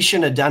capital, he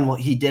shouldn't have done what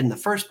he did in the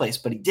first place,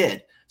 but he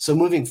did. So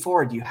moving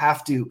forward, you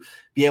have to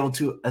be able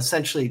to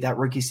essentially, that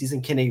rookie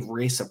season can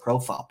erase a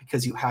profile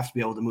because you have to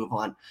be able to move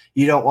on.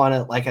 You don't want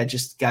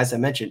to, guys I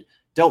mentioned,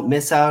 don't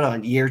miss out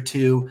on year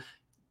 2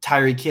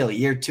 Tyreek Hill,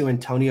 year 2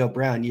 Antonio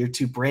Brown, year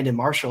 2 Brandon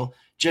Marshall,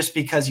 just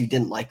because you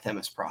didn't like them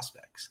as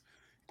prospects.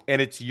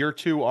 And it's year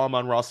 2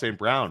 Amon-Ra St.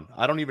 Brown.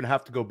 I don't even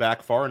have to go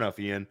back far enough,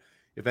 Ian.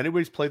 If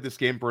anybody's played this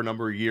game for a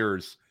number of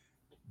years,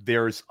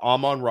 there's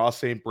Amon-Ra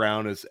St.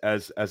 Brown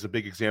as a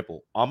big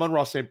example.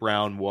 Amon-Ra St.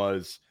 Brown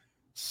was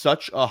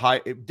such a high,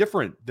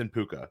 different than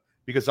Puka,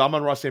 because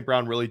Amon-Ra St.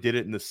 Brown really did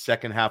it in the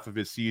second half of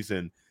his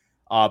season.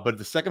 But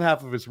the second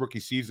half of his rookie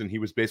season, he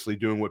was basically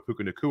doing what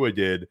Puka Nacua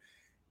did.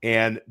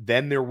 And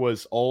then there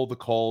was all the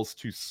calls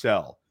to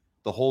sell.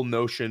 The whole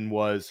notion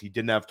was he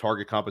didn't have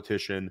target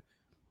competition.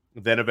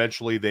 Then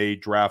eventually they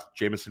draft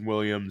Jameson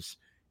Williams.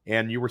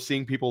 And you were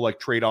seeing people like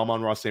trade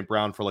Amon-Ra St.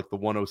 Brown for like the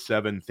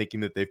 107, thinking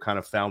that they've kind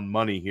of found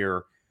money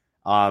here.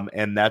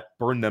 And that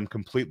burned them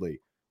completely.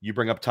 You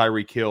bring up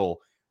Tyreek Hill.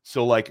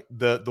 So like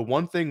the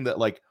one thing that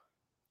like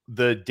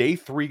the day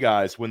 3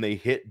 guys, when they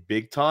hit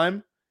big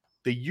time,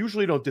 they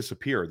usually don't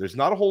disappear. There's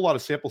not a whole lot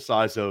of sample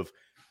size of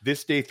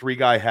this day 3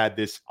 guy had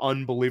this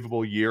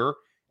unbelievable year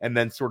and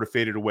then sort of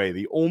faded away.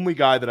 The only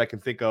guy that I can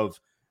think of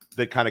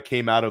that kind of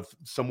came out of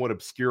somewhat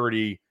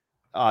obscurity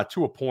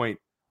to a point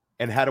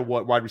and had a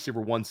wide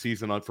receiver 1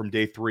 season on from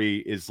day 3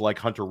 is like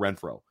Hunter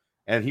Renfrow.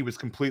 And he was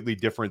completely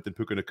different than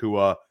Puka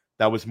Nacua.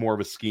 That was more of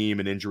a scheme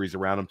and injuries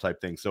around him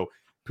type thing. So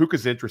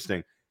Puka's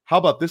interesting. How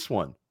about this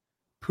one?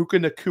 Puka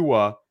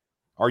Nacua.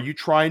 Are you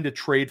trying to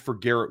trade for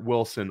Garrett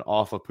Wilson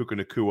off of Puka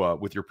Nacua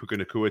with your Puka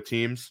Nacua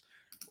teams?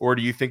 Or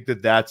do you think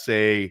that that's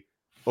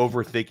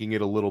overthinking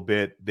it a little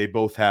bit? They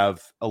both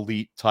have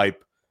elite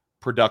type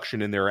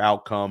production in their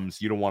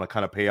outcomes. You don't want to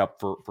kind of pay up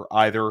for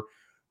either.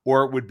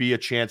 Or it would be a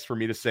chance for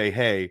me to say,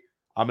 hey,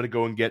 I'm going to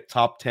go and get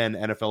top 10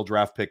 NFL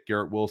draft pick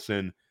Garrett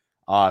Wilson,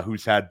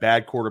 who's had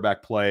bad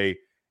quarterback play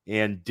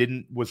and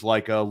was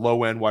like a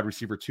low end wide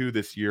receiver 2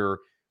 this year.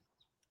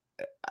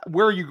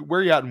 Where are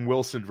you at in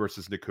Wilson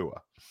versus Nacua?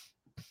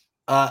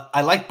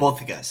 I like both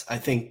the guys. I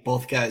think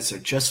both guys are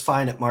just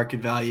fine at market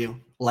value.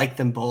 Like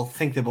them both.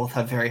 Think they both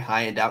have very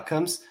high-end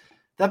outcomes.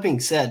 That being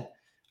said,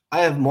 I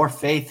have more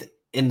faith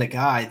in the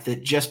guy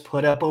that just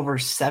put up over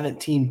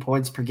 17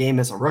 points per game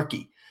as a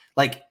rookie.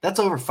 Like, that's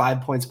over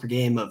 5 points per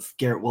game of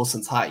Garrett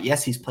Wilson's high.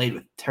 Yes, he's played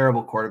with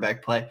terrible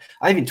quarterback play.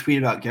 I even tweeted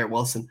about Garrett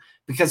Wilson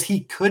because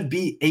he could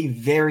be a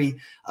very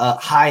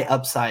high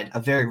upside, a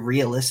very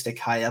realistic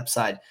high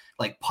upside,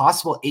 like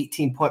possible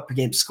 18-point per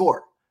game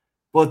score.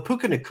 But with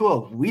Puka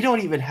Nacua, we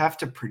don't even have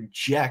to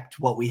project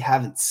what we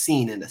haven't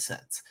seen in a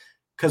sense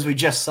because we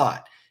just saw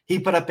it. He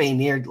put up a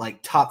near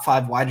like top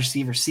 5 wide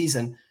receiver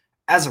season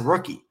as a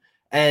rookie.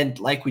 And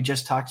like we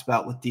just talked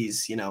about with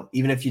these,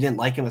 even if you didn't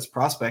like him as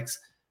prospects,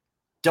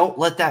 don't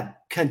let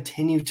that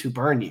continue to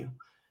burn you.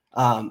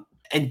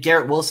 And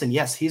Garrett Wilson,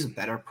 yes, he's a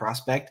better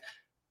prospect,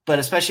 but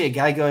especially a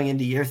guy going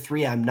into year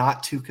 3, I'm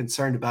not too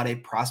concerned about a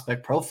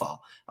prospect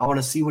profile. I want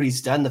to see what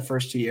he's done the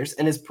first 2 years,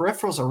 and his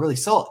peripherals are really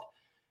solid.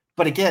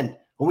 But again,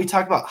 when we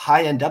talk about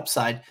high-end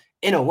upside,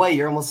 in a way,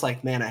 you're almost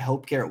like, man, I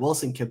hope Garrett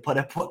Wilson can put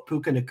up what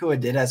Puka Nacua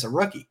did as a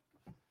rookie.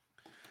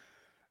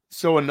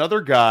 So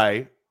another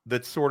guy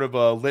that's sort of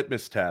a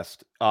litmus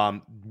test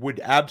would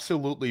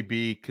absolutely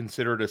be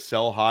considered a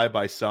sell high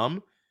by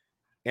some,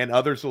 and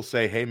others will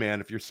say, hey,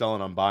 man, if you're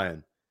selling, I'm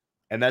buying.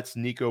 And that's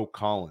Nico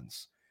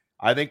Collins.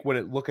 I think when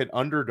it look at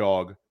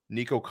underdog,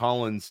 Nico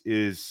Collins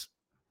is,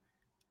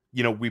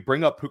 we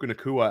bring up Puka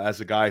Nacua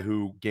as a guy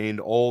who gained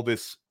all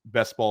this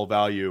best ball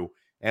value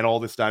and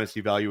all this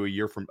dynasty value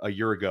a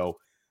year ago.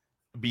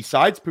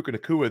 Besides Puka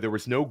Nacua, there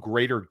was no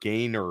greater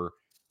gainer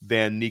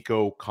than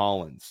Nico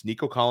Collins.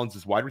 Nico Collins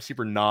is wide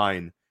receiver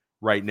 9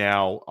 right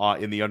now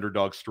in the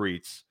underdog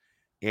streets.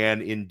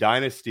 And in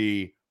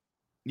dynasty,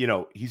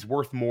 he's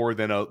worth more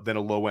than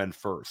a low end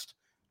first.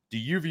 Do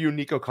you view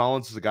Nico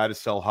Collins as a guy to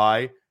sell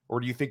high, or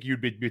do you think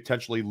you'd be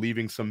potentially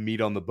leaving some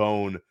meat on the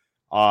bone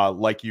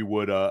like you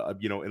would,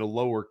 in a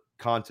lower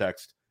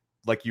context,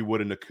 like you would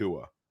in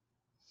Nacua?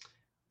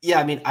 Yeah,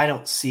 I mean, I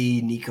don't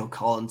see Nico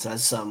Collins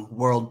as some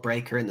world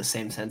breaker in the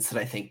same sense that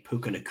I think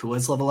Puka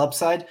Nacua's level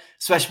upside,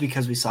 especially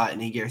because we saw it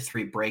in a year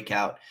 3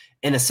 breakout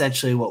in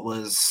essentially what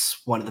was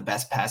one of the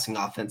best passing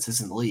offenses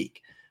in the league.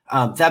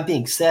 That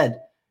being said,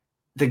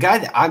 the guy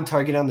that I'm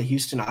targeting on the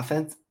Houston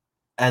offense,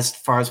 as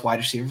far as wide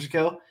receivers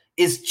go,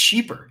 is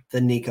cheaper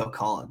than Nico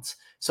Collins.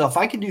 So if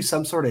I can do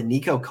some sort of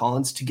Nico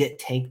Collins to get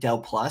Tank Dell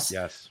plus,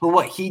 yes. But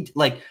what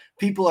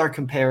people are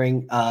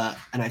comparing,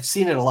 and I've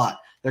seen it a lot.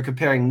 They're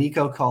comparing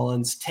Nico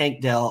Collins,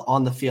 Tank Dell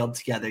on the field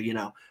together,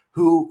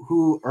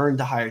 who earned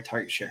the higher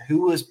target share,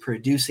 who was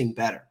producing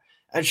better.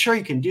 And sure,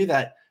 you can do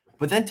that,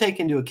 but then take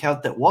into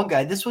account that one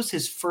guy, this was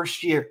his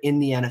first year in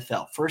the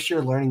NFL, first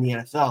year learning the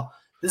NFL.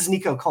 This is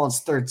Nico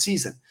Collins' 3rd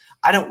season.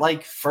 I don't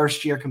like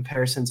first-year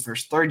comparisons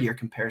versus third-year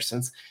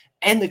comparisons,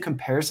 and the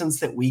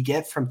comparisons that we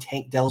get from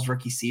Tank Dell's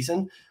rookie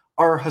season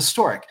are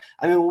historic.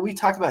 I mean, when we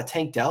talk about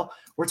Tank Dell,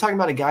 we're talking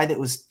about a guy that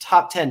was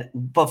top 10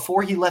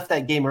 before he left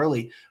that game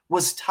early,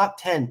 was top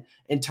 10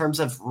 in terms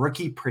of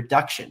rookie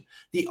production.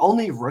 The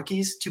only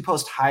rookies to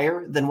post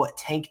higher than what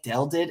Tank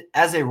Dell did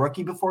as a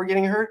rookie before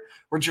getting hurt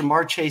were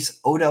Jamar Chase,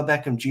 Odell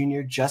Beckham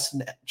Jr.,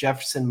 Justin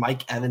Jefferson,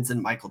 Mike Evans,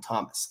 and Michael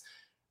Thomas.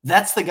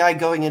 That's the guy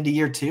going into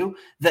year 2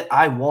 that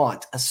I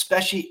want,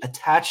 especially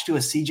attached to a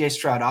CJ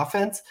Stroud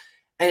offense.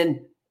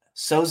 And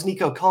so's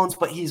Nico Collins,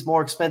 but he's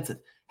more expensive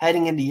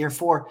heading into year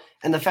 4.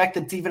 And the fact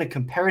that it's even a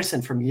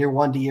comparison from year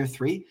 1 to year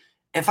 3,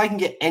 if I can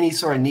get any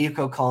sort of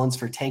Nico Collins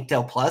for Tank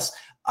Dell plus,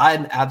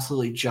 I'm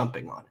absolutely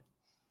jumping on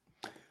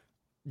it.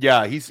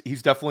 Yeah, he's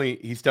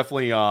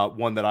definitely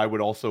one that I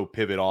would also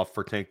pivot off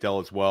for Tank Dell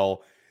as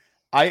well.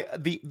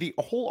 The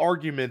whole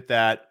argument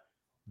that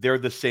they're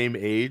the same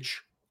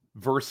age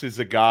versus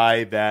a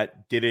guy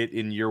that did it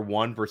in year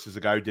 1 versus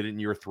a guy who did it in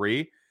year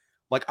 3,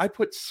 like I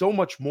put so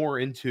much more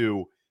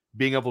into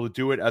being able to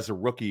do it as a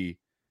rookie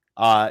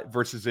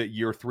versus at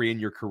year 3 in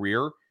your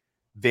career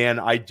than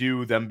I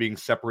do them being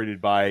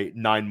separated by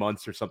 9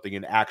 months or something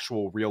in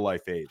actual real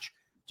life age.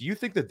 Do you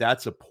think that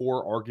that's a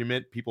poor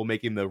argument? People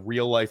making the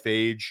real life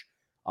age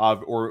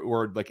of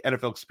or like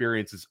NFL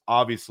experience is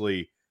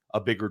obviously a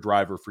bigger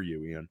driver for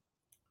you, Ian.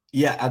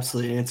 Yeah,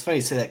 absolutely. And it's funny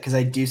you say that because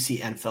I do see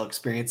NFL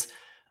experience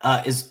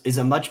is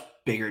a much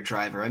bigger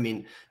driver. I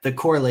mean, the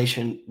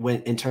correlation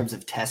when in terms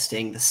of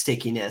testing, the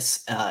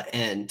stickiness,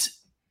 and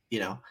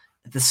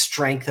the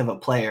strength of a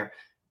player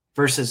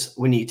versus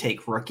when you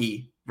take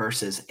rookie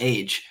versus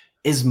age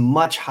is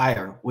much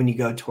higher when you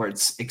go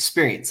towards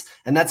experience.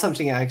 And that's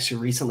something I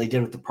actually recently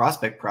did with the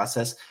prospect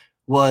process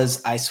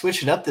was I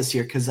switched it up this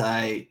year because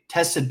I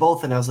tested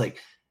both and I was like,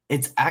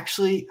 it's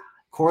actually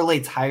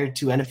correlates higher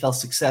to NFL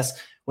success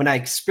when I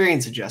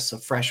experience adjust, so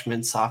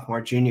freshman,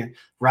 sophomore, junior,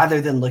 rather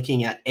than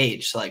looking at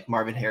age. So like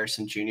Marvin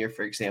Harrison Jr.,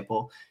 for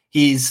example,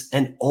 he's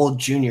an old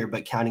junior,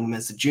 but counting him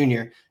as a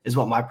junior is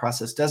what my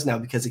process does now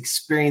because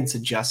experience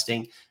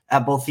adjusting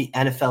at both the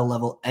NFL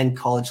level and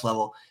college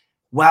level,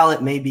 while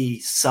it may be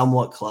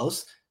somewhat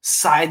close,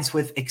 sides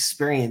with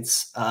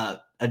experience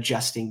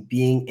adjusting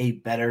being a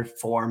better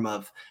form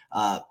of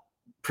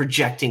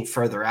projecting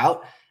further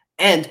out.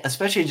 And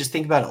especially just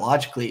think about it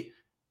logically,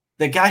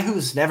 the guy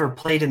who's never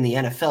played in the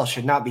NFL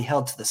should not be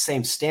held to the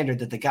same standard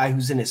that the guy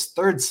who's in his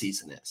third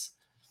season is.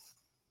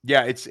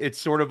 Yeah, it's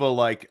sort of a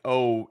like,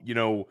 oh,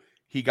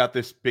 he got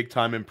this big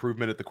time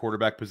improvement at the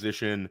quarterback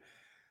position.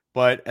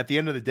 But at the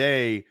end of the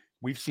day,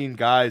 we've seen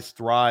guys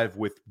thrive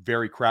with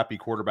very crappy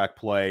quarterback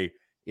play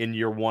in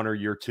year 1 or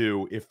year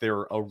 2 if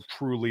they're a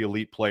truly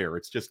elite player.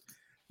 It's just,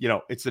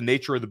 it's the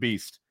nature of the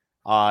beast.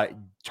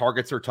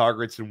 Targets are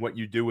targets, and what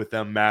you do with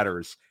them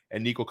matters.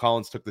 And Nico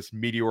Collins took this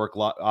meteoric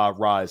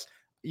rise.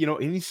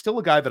 And he's still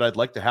a guy that I'd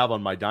like to have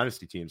on my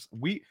dynasty teams.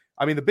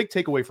 The big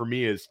takeaway for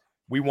me is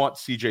we want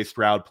CJ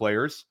Stroud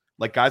players,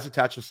 like guys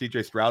attached to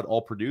CJ Stroud,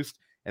 all produced.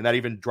 And that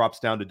even drops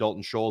down to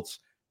Dalton Schultz,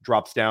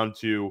 drops down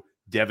to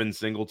Devin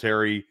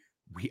Singletary.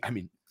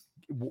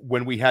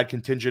 When we had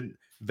contingent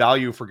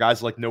value for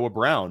guys like Noah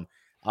Brown.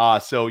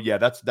 So yeah,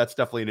 that's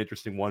definitely an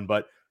interesting one.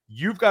 But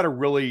you've got a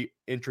really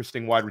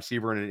interesting wide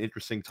receiver and an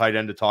interesting tight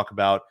end to talk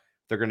about.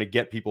 They're going to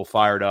get people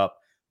fired up.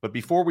 But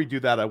before we do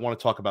that, I want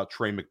to talk about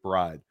Trey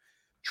McBride.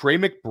 Trey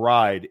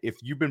McBride, if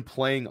you've been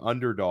playing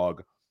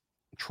underdog,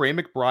 Trey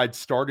McBride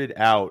started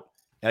out,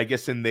 I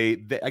guess,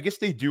 I guess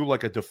they do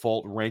like a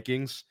default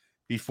rankings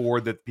before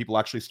that people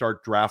actually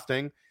start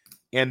drafting.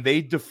 And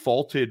they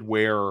defaulted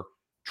where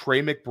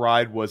Trey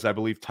McBride was, I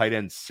believe, tight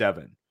end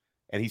 7.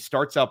 And he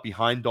starts out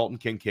behind Dalton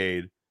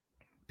Kincaid,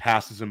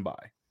 passes him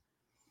by.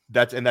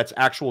 That's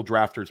actual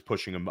drafters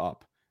pushing him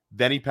up.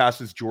 Then he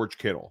passes George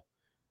Kittle.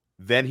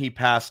 Then he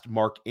passed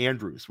Mark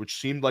Andrews, which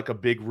seemed like a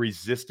big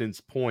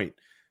resistance point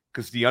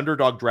because the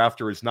underdog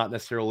drafter is not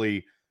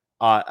necessarily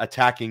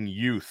attacking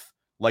youth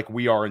like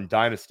we are in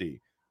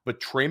Dynasty. But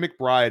Trey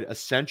McBride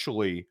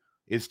essentially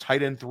is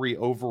tight end 3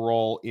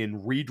 overall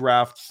in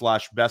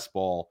redraft / best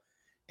ball.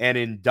 And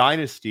in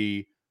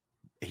Dynasty,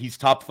 he's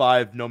top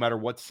 5 no matter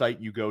what site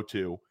you go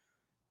to.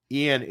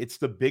 Ian, it's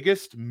the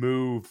biggest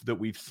move that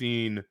we've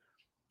seen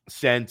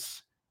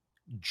since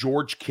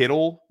George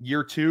Kittle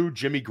year 2,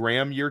 Jimmy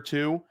Graham year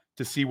 2,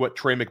 to see what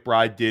Trey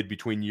McBride did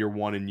between year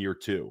 1 and year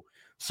 2.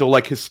 So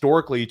like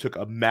historically, he took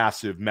a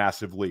massive,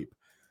 massive leap.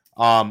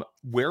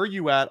 Where are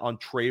you at on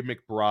Trey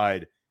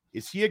McBride?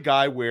 Is he a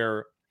guy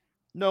where,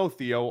 no,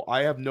 Theo,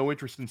 I have no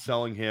interest in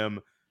selling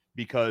him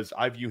because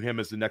I view him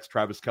as the next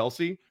Travis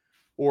Kelce?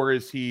 Or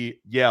is he,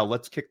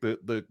 let's kick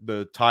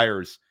the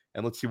tires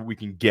and let's see what we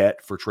can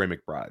get for Trey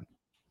McBride?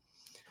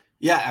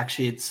 Yeah,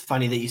 actually, it's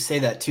funny that you say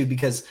that too,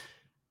 because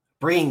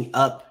bringing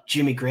up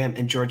Jimmy Graham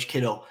and George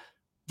Kittle,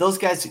 those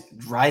guys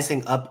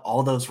rising up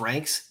all those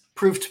ranks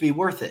proved to be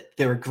worth it.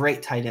 They were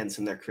great tight ends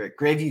in their career,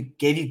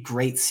 gave you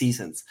great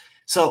seasons.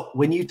 So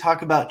when you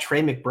talk about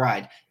Trey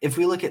McBride, if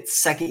we look at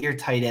second-year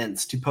tight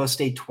ends to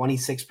post a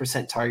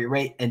 26% target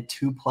rate and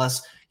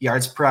 2+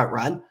 yards per out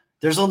run,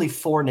 there's only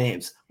 4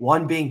 names,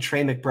 one being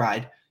Trey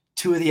McBride,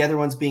 2 of the other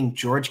ones being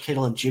George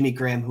Kittle and Jimmy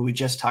Graham, who we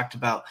just talked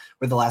about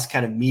were the last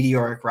kind of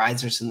meteoric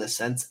risers in this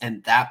sense,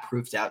 and that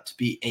proved out to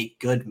be a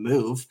good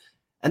move.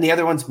 And the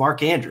other one's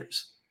Mark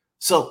Andrews.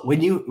 So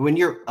when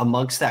you're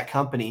amongst that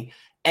company,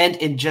 and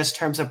in just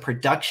terms of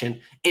production,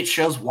 it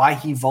shows why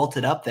he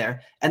vaulted up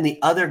there. And the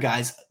other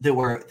guys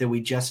that we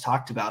just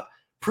talked about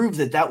prove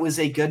that was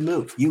a good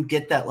move. You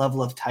get that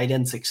level of tight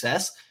end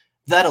success.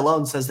 That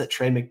alone says that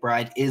Trey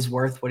McBride is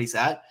worth what he's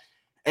at.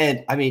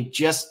 And I mean,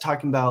 just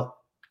talking about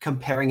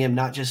comparing him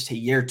not just to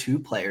year 2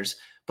 players,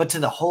 but to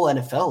the whole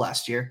NFL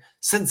last year,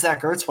 since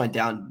Zach Ertz went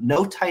down,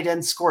 no tight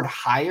end scored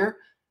higher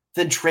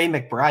than Trey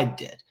McBride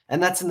did.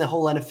 And that's in the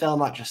whole NFL,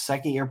 not just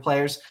second-year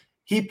players.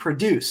 He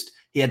produced.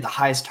 He had the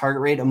highest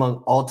target rate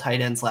among all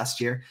tight ends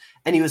last year,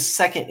 and he was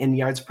second in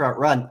yards per out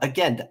run.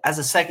 Again, as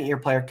a second-year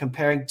player,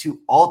 comparing to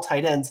all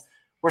tight ends,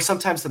 where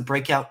sometimes the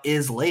breakout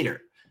is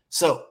later.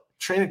 So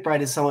Trey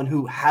McBride is someone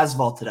who has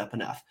vaulted up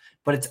enough,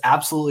 but it's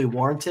absolutely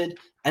warranted.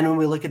 And when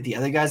we look at the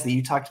other guys that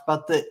you talked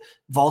about that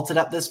vaulted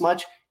up this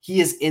much, he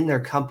is in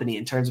their company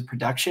in terms of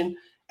production,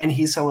 and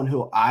he's someone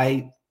who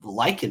I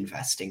like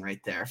investing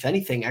right there. If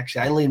anything,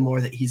 actually, I lean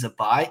more that he's a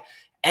buy,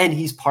 and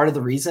he's part of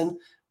the reason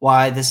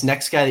why this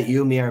next guy that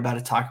you and me are about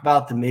to talk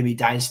about, that maybe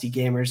Dynasty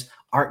gamers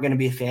aren't going to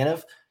be a fan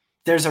of,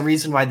 there's a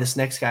reason why this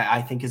next guy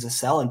I think is a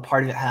sell, and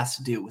part of it has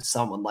to do with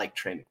someone like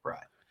Trey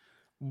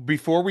McBride.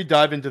 Before we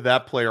dive into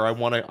that player, I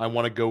want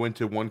to go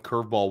into one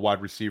curveball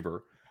wide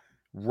receiver.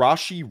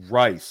 Rashee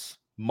Rice,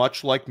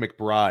 much like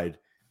McBride,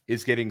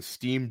 is getting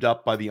steamed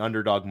up by the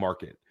underdog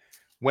market.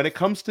 When it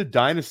comes to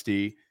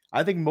Dynasty,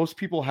 I think most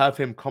people have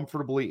him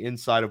comfortably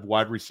inside of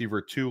wide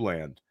receiver 2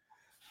 land.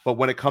 But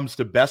when it comes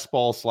to best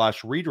ball /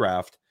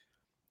 redraft,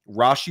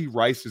 Rashee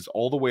Rice is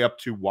all the way up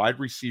to wide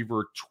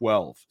receiver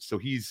 12. So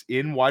he's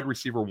in wide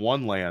receiver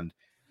 1 land.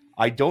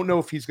 I don't know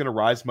if he's going to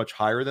rise much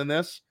higher than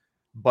this,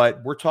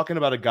 but we're talking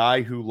about a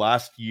guy who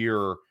last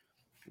year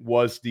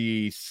was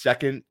the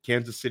second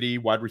Kansas City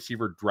wide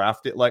receiver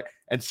drafted.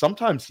 And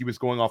sometimes he was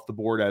going off the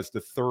board as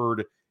the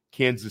third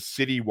Kansas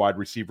City wide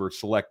receiver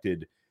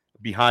selected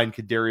behind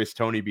Kadarius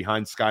Toney,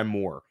 behind Sky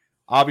Moore.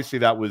 Obviously,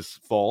 that was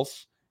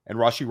false, and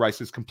Rashee Rice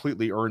has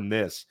completely earned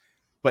this.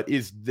 But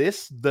is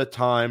this the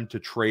time to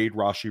trade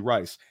Rashee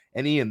Rice?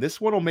 And Ian, this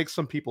one will make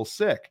some people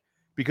sick,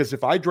 because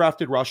if I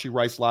drafted Rashee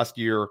Rice last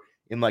year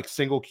in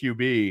single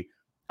QB,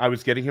 I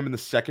was getting him in the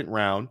second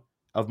round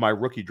of my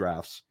rookie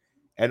drafts.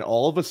 And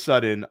all of a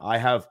sudden, I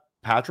have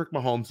Patrick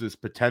Mahomes'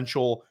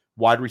 potential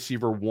wide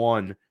receiver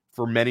 1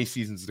 for many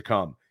seasons to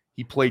come.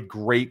 He played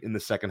great in the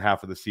second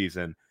half of the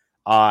season.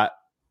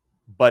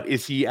 But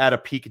is he at a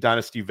peak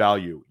Dynasty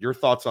value? Your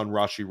thoughts on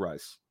Rashee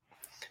Rice?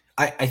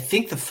 I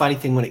think the funny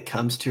thing when it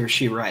comes to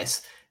Rashee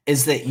Rice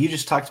is that you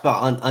just talked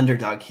about on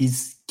underdog.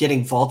 He's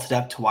getting vaulted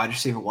up to wide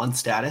receiver 1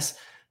 status.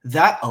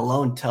 That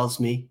alone tells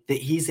me that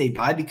he's a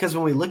buy, because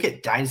when we look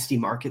at Dynasty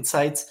market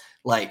sites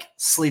like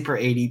Sleeper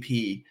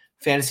ADP,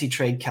 Fantasy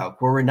Trade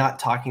Calc, where we're not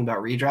talking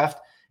about redraft,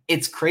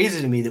 it's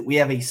crazy to me that we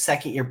have a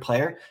second-year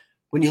player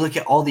when you look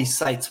at all these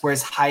sites where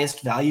his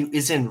highest value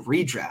is in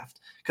redraft.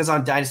 Because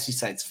on Dynasty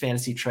sites,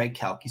 Fantasy Trade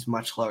Calc, he's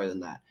much lower than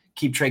that.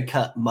 Keep Trade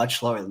Cut,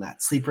 much lower than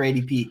that. Sleeper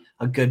ADP,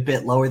 a good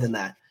bit lower than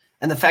that.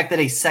 And the fact that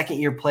a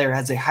second-year player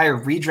has a higher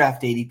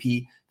redraft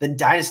ADP than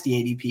Dynasty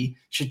ADP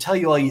should tell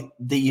you all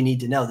that you need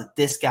to know, that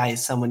this guy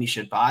is someone you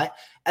should buy.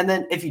 And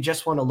then if you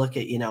just want to look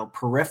at,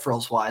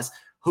 peripherals-wise,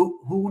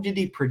 who did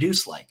he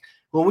produce like?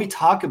 When we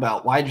talk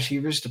about wide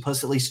receivers to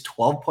post at least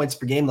 12 points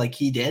per game like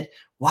he did,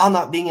 while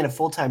not being in a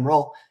full-time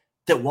role,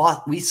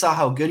 that we saw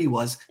how good he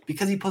was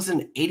because he posted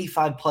an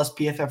 85-plus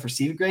PFF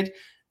receiver grade.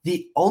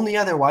 The only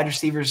other wide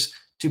receivers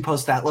to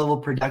post that level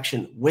of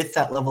production with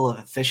that level of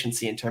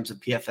efficiency in terms of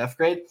PFF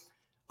grade,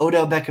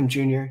 Odell Beckham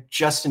Jr.,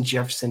 Justin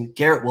Jefferson,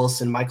 Garrett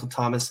Wilson, Michael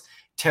Thomas,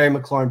 Terry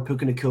McLaurin,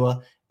 Puka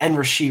Nacua, and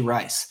Rashee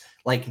Rice,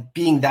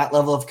 being that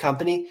level of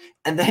company.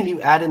 And then you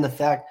add in the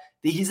fact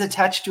that he's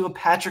attached to a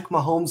Patrick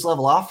Mahomes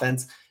level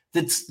offense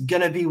that's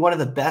going to be one of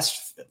the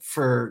best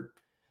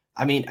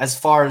as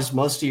far as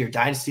most of your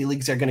Dynasty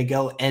leagues are going to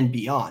go and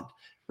beyond.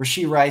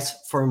 Rashee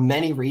Rice, for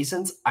many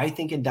reasons, I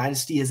think in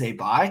Dynasty is a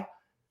buy.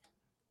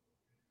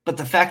 But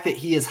the fact that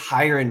he is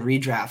higher in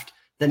redraft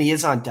than he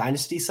is on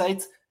Dynasty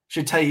sites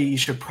should tell you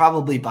should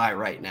probably buy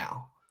right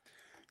now.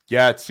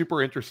 Yeah, it's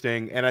super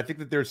interesting. And I think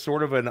that there's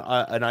sort of an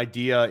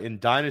idea in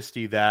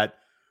Dynasty that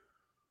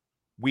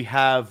we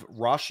have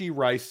Rashee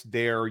Rice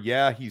there.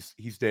 Yeah,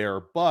 he's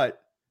there,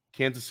 but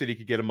Kansas City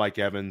could get a Mike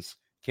Evans.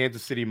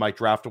 Kansas City might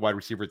draft a wide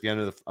receiver at the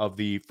end of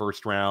the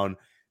first round.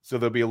 So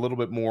there'll be a little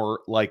bit more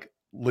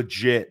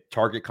legit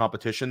target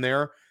competition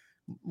there,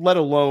 let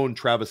alone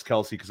Travis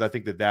Kelce, because I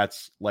think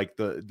that's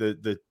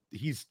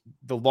he's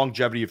the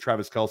longevity of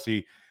Travis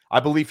Kelce. I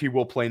believe he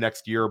will play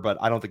next year, but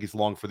I don't think he's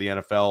long for the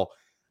NFL.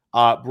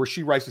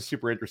 Rashee Rice is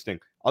super interesting.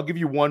 I'll give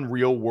you one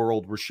real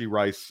world Rashee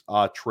Rice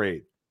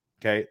trade.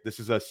 Okay. This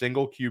is a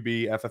single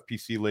QB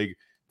FFPC league.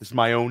 This is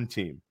my own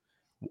team.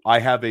 I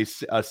have a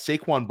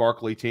Saquon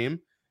Barkley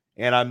team,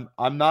 and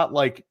I'm not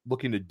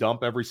looking to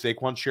dump every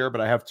Saquon share,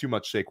 but I have too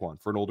much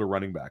Saquon for an older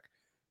running back.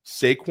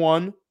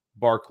 Saquon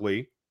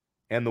Barkley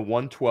and the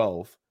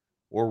 112,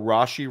 or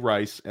Rashee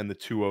Rice and the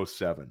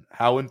 207.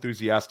 How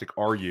enthusiastic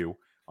are you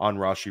on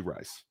Rashee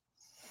Rice?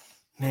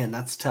 Man,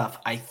 that's tough.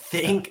 I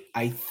think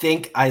I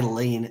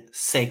lean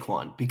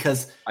Saquon,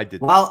 because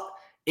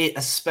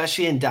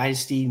especially in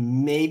Dynasty,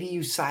 maybe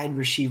you sign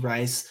Rashee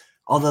Rice,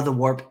 although the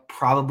Warp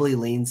probably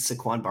leans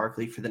Saquon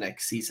Barkley for the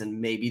next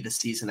season, maybe the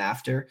season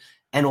after,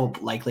 and will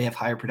likely have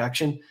higher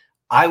production.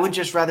 I would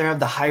just rather have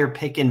the higher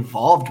pick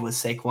involved with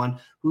Saquon,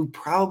 who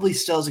probably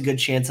still has a good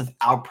chance of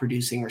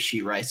outproducing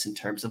Rashee Rice in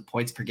terms of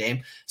points per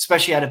game,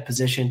 especially at a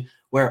position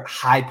where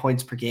high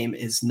points per game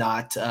is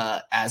not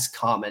as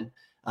common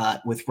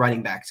with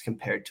running backs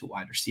compared to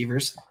wide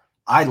receivers.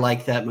 I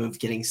like that move,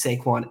 getting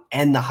Saquon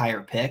and the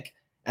higher pick,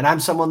 and I'm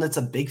someone that's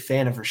a big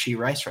fan of Rashee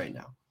Rice right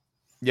now.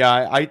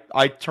 Yeah,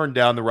 I turned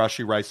down the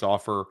Rashee Rice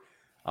offer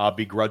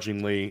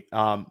begrudgingly.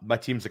 My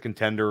team's a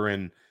contender,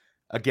 and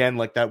again,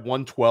 that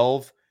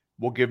 112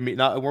 will give me.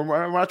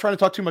 We're not trying to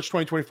talk too much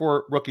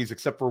 2024 rookies,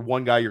 except for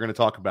one guy you're going to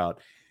talk about.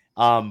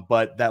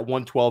 But that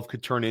 112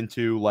 could turn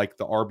into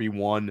the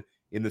RB1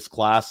 in this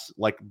class,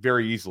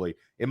 very easily.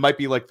 It might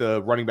be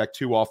the running back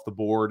 2 off the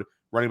board,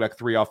 running back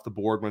 3 off the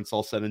board when it's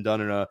all said and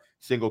done in a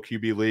single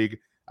QB league.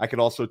 I could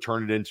also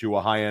turn it into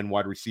a high-end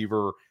wide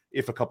receiver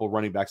if a couple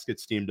running backs get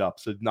steamed up.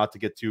 So not to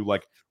get to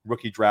like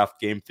rookie draft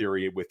game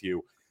theory with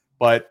you,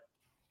 but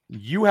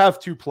you have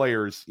two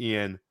players,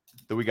 Ian,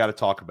 that we got to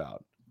talk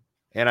about.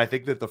 And I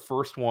think that the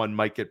first one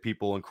might get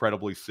people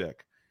incredibly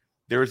sick.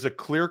 There's a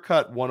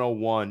clear-cut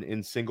 101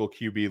 in single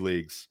QB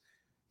leagues.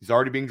 He's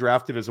already being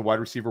drafted as a wide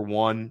receiver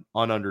 1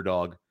 on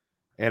Underdog.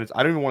 And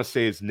I don't even want to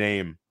say his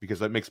name because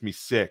that makes me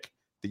sick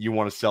that you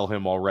want to sell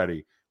him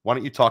already. Why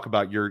don't you talk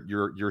about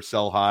your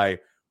sell high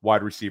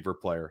wide receiver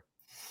player?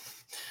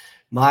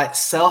 My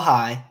sell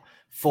high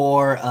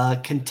for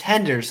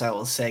contenders, I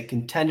will say.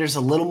 Contenders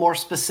a little more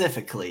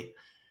specifically.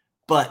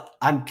 But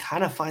I'm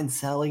kind of fine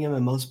selling him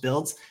in most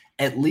builds,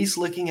 at least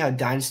looking how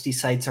dynasty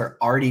sites are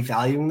already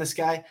valuing this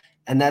guy,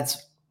 and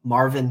that's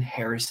Marvin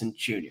Harrison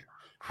Jr.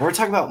 When we're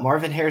talking about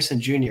Marvin Harrison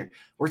Jr.,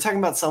 we're talking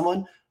about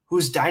someone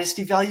whose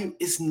dynasty value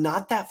is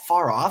not that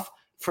far off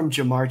from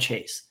Jamar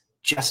Chase,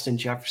 Justin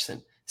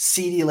Jefferson,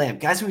 CeeDee Lamb,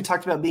 guys who we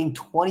talked about being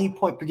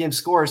 20-point-per-game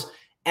scorers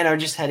and are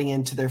just heading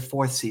into their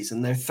fourth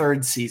season, their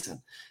third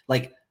season.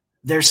 Like,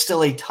 there's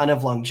still a ton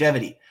of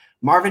longevity.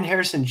 Marvin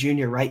Harrison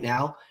Jr. right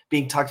now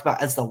being talked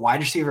about as the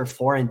wide receiver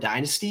 4 in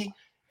Dynasty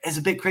is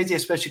a bit crazy,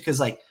 especially because,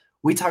 like,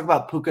 we talk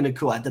about Puka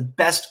Nacua, the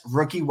best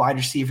rookie wide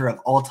receiver of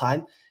all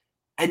time,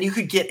 and you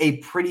could get a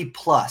pretty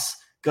plus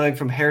going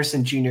from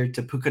Harrison Jr.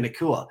 to Puka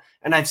Nacua.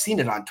 And I've seen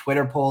it on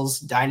Twitter polls,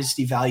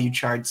 Dynasty value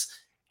charts.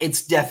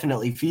 It's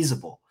definitely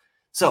feasible.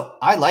 So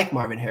I like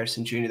Marvin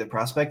Harrison Jr., the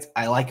prospect.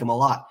 I like him a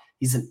lot.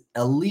 He's an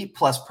elite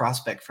plus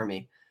prospect for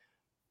me.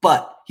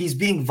 But he's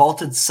being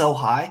vaulted so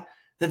high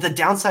that the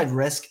downside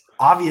risk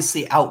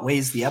obviously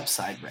outweighs the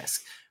upside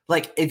risk.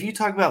 Like, if you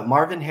talk about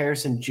Marvin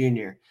Harrison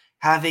Jr.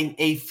 having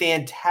a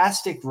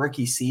fantastic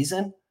rookie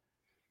season,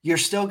 you're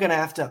still going to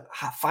have to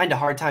find a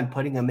hard time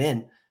putting him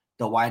in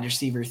the wide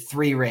receiver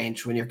 3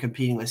 range when you're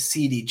competing with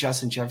CeeDee,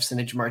 Justin Jefferson,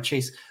 and Jamar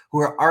Chase, who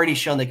are already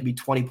shown they can be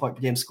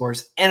 20-point-per-game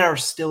scorers and are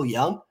still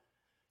young,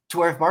 to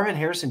where if Marvin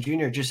Harrison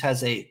Jr. just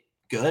has a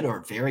good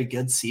or very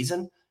good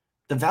season,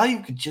 the value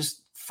could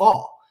just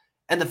fall.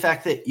 And the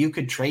fact that you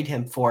could trade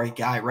him for a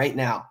guy right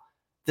now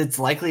that's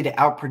likely to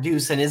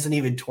outproduce and isn't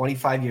even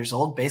 25 years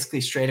old,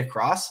 basically straight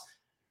across,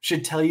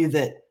 should tell you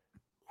that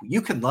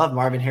you could love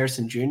Marvin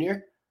Harrison Jr.,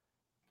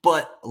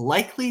 but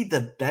likely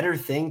the better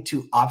thing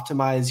to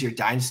optimize your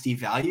dynasty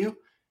value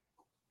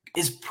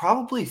is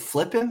probably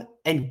flip him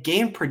and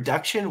gain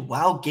production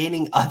while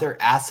gaining other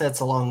assets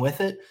along with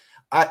it.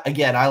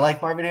 I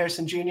like Marvin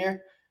Harrison Jr.,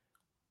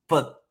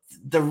 but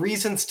the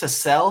reasons to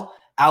sell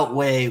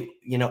outweigh,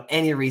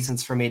 any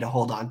reasons for me to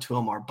hold on to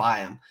him or buy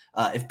him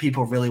if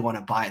people really want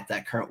to buy at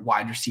that current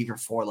wide receiver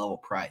 4 level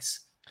price.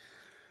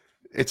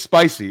 It's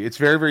spicy. It's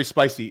very, very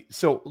spicy.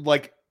 So,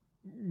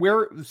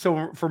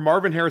 for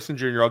Marvin Harrison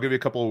Jr., I'll give you a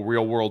couple of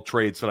real world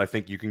trades that I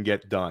think you can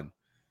get done.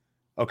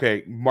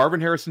 Okay, Marvin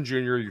Harrison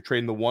Jr., you're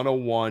trading the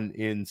 101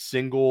 in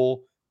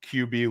single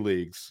QB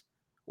leagues,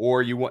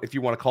 or if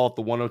you want to call it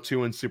the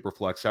 102 in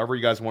Superflex, however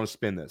you guys want to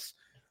spin this.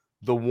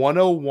 The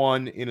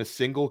 101 in a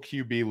single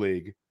QB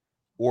league,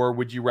 or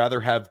would you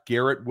rather have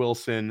Garrett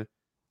Wilson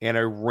and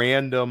a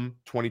random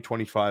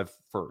 2025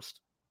 first?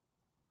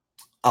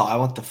 Oh, I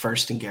want the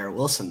first in Garrett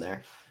Wilson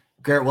there.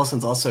 Garrett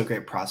Wilson's also a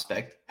great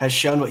prospect, has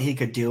shown what he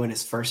could do in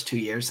his first 2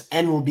 years,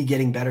 and will be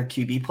getting better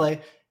QB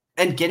play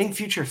and getting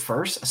future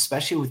first,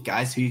 especially with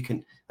guys who you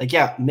can,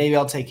 maybe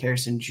I'll take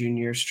Harrison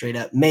Jr. straight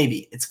up.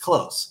 Maybe it's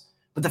close.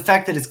 But the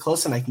fact that it's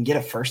close and I can get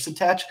a first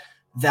attached,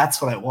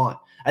 that's what I want.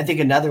 I think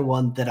another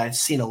one that I've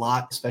seen a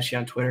lot, especially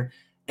on Twitter,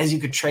 is you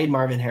could trade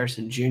Marvin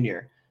Harrison Jr.,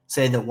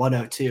 say the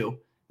 102,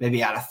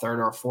 maybe out of third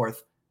or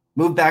fourth,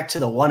 move back to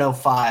the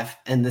 105,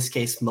 in this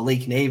case,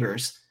 Malik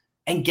Neighbors,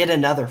 and get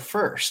another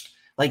first.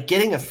 Like,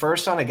 getting a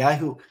first on a guy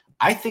who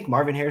I think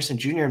Marvin Harrison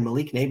Jr. and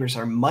Malik Neighbors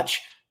are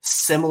much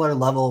similar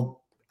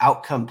level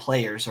outcome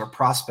players or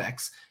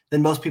prospects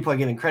than most people are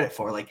giving credit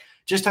for. Like,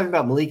 just talking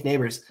about Malik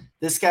Neighbors,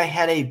 this guy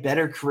had a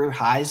better career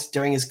highs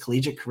during his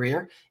collegiate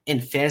career in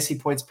fantasy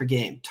points per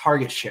game,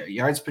 target share,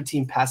 yards per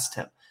team pass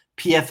attempt,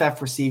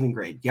 PFF receiving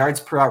grade, yards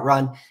per out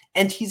run,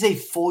 and he's a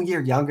full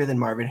year younger than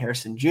Marvin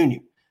Harrison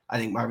Jr. I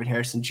think Marvin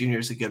Harrison Jr.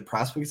 is a good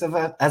prospect.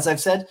 As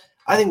I've said,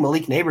 I think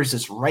Malik Neighbors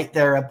is right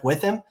there up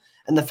with him.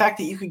 And the fact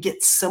that you could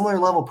get similar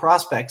level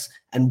prospects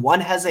and one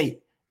has a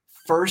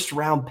first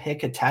round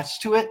pick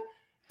attached to it,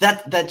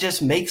 that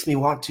just makes me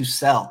want to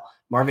sell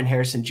Marvin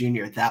Harrison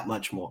Jr. that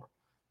much more.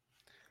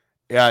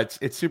 Yeah,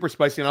 it's super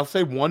spicy. And I'll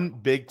say one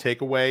big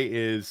takeaway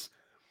is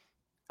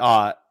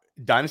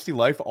Dynasty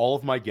Life, all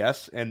of my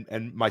guests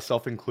and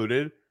myself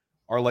included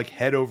are like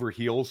head over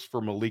heels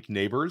for Malik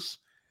Neighbors.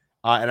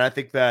 And I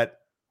think that,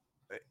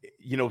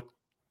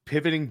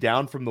 pivoting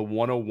down from the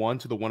 101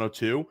 to the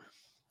 102,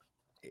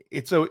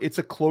 it's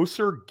a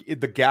closer,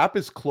 the gap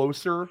is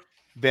closer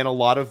than a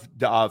lot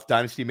of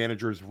dynasty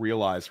managers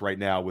realize right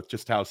now with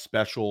just how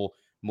special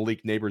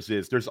Malik Neighbors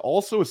is. There's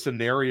also a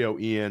scenario,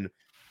 Ian,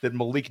 that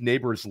Malik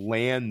Neighbors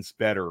lands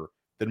better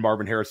than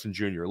Marvin Harrison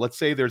Jr. Let's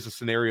say there's a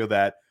scenario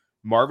that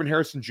Marvin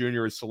Harrison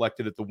Jr. is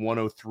selected at the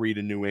 103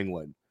 to New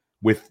England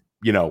with,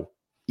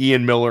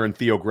 Ian Miller and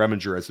Theo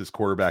Greminger as his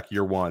quarterback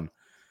year one.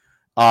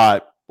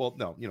 Well,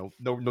 no,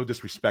 no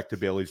disrespect to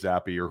Bailey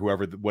Zappi or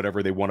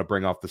whatever they want to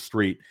bring off the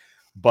street.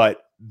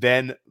 But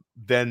then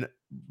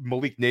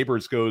Malik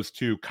Neighbors goes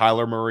to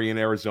Kyler Murray in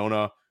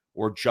Arizona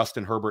or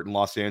Justin Herbert in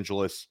Los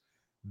Angeles.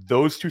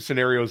 Those two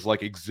scenarios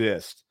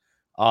exist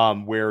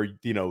where,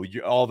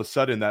 all of a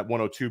sudden that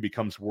 102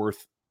 becomes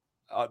worth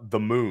the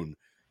moon.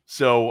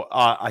 So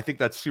I think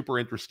that's super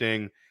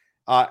interesting.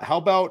 How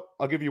about,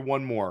 I'll give you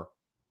one more.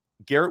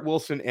 Garrett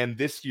Wilson and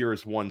this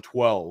year's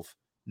 112,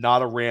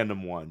 not a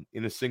random one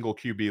in a single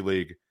QB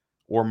league,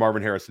 or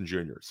Marvin Harrison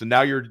Jr. So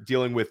now you're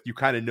dealing with, you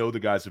kind of know the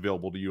guys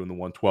available to you in the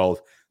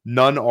 112.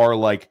 None are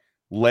like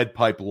lead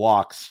pipe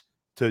locks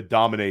to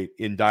dominate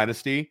in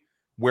Dynasty,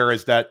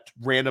 whereas that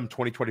random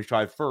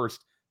 2025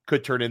 first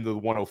could turn into the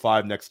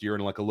 105 next year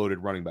in like a loaded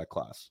running back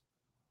class.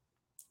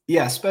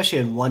 Yeah, especially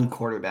in one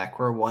quarterback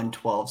where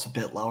 112 is a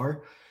bit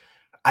lower.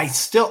 I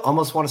still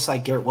almost want to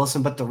cite Garrett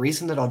Wilson, but the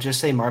reason that I'll just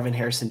say Marvin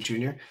Harrison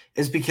Jr.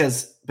 is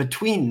because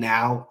between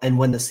now and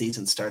when the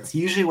season starts,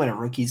 usually when a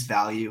rookie's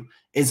value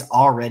is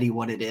already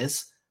what it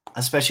is,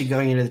 especially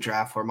going into the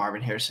draft where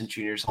Marvin Harrison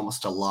Jr. is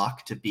almost a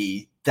lock to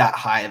be that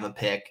high of a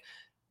pick,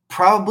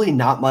 probably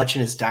not much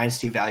in his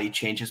dynasty value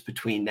changes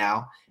between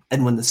now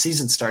and when the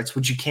season starts,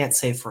 which you can't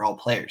say for all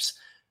players.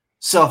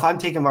 So if I'm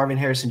taking Marvin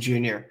Harrison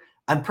Jr.,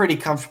 I'm pretty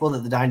comfortable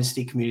that the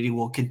dynasty community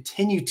will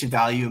continue to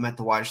value him at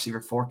the wide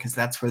receiver 4 because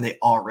that's where they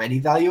already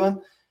value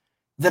him.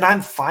 Then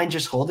I'm fine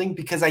just holding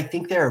because I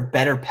think there are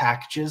better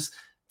packages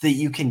that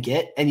you can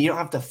get, and you don't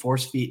have to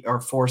force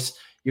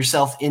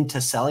yourself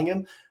into selling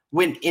him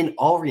when in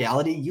all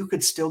reality, you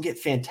could still get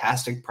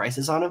fantastic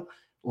prices on him,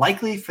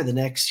 likely for the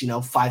next,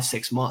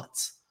 5-6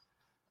 months.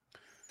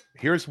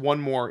 Here's one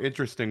more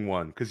interesting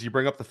one, because you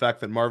bring up the fact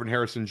that Marvin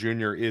Harrison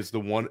Jr. is the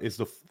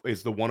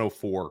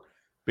 104.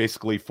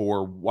 Basically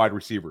for wide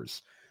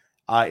receivers.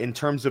 In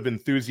terms of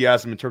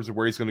enthusiasm, in terms of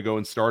where he's going to go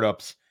in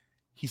startups,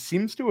 he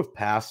seems to have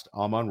passed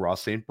Amon-Ra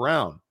St.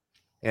 Brown.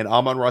 And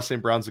Amon-Ra St.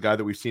 Brown's a guy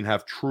that we've seen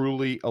have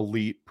truly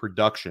elite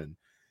production.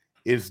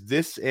 Is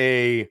this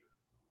a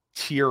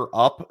tier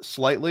up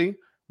slightly,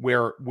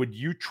 where would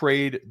you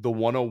trade the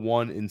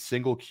 101 in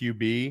single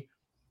QB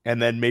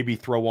and then maybe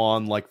throw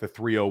on like the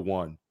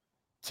 301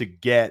 to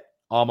get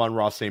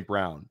Amon-Ra St.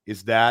 Brown?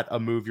 Is that a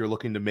move you're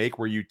looking to make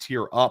where you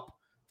tier up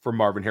for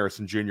Marvin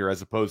Harrison Jr.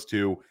 as opposed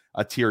to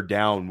a tier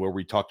down where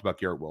we talked about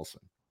Garrett Wilson?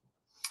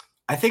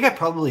 I think I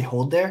probably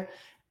hold there.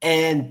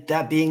 And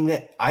that being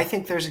that I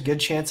think there's a good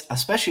chance,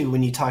 especially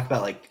when you talk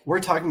about we're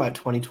talking about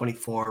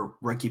 2024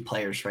 rookie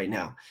players right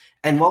now.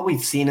 And what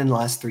we've seen in the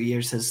last 3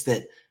 years is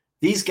that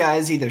these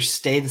guys either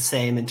stay the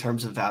same in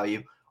terms of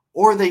value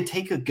or they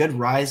take a good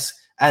rise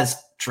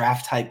as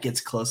draft hype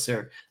gets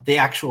closer. The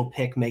actual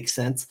pick makes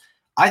sense.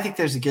 I think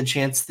there's a good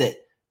chance that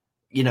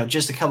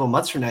just a couple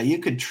months from now, you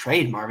could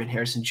trade Marvin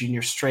Harrison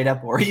Jr. straight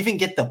up or even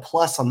get the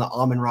plus on the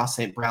Amon-Ra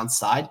St. Brown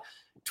side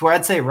to where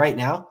I'd say right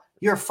now,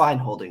 you're fine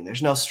holding.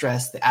 There's no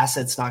stress. The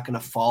asset's not going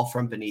to fall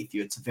from beneath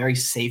you. It's a very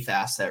safe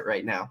asset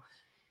right now.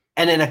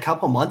 And in a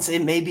couple months,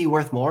 it may be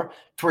worth more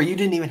to where you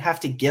didn't even have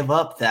to give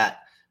up that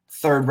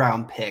third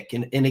round pick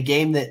in a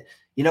game that,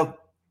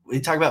 we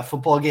talk about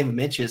football game of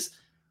inches.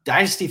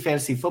 Dynasty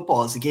fantasy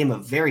football is a game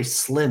of very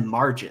slim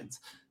margins.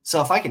 So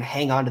if I can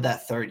hang on to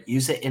that third,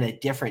 use it in a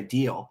different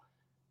deal,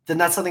 then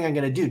that's something I'm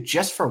going to do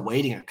just for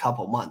waiting a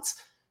couple months.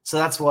 So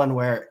that's one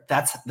where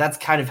that's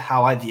kind of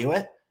how I view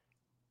it.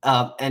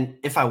 And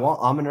if I want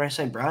Amon-Ra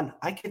St. Brown,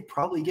 I could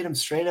probably get him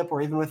straight up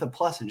or even with a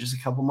plus in just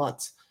a couple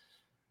months.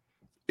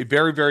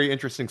 Very, very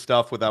interesting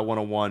stuff with that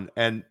 101.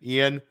 And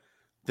Ian,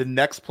 the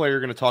next player you're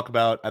going to talk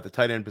about at the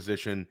tight end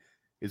position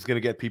is going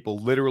to get people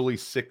literally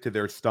sick to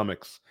their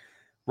stomachs.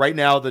 Right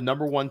now, the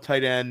number one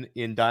tight end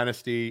in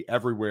Dynasty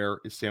everywhere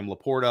is Sam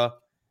Laporta.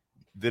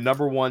 The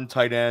number one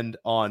tight end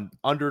on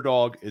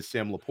Underdog is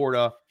Sam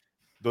Laporta.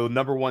 The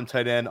number one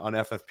tight end on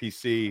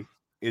FFPC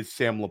is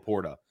Sam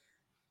Laporta.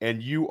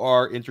 And you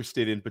are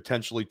interested in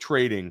potentially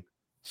trading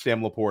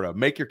Sam Laporta.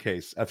 Make your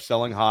case of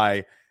selling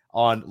high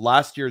on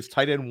last year's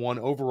tight end 1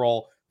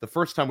 overall, the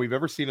first time we've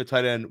ever seen a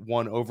tight end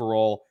 1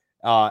 overall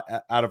out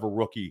of a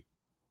rookie.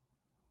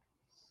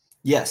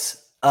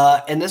 Yes.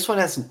 And this one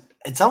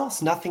it's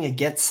almost nothing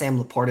against Sam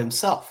Laporta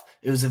himself.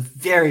 It was a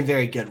very,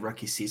 very good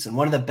rookie season,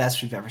 one of the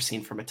best we've ever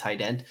seen from a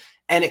tight end,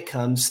 and it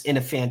comes in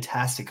a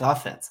fantastic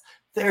offense.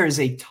 There is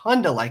a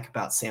ton to like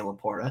about Sam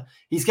Laporta.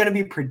 He's going to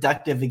be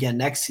productive again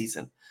next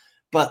season.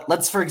 But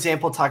let's, for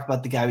example, talk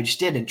about the guy we just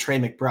did in Trey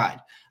McBride.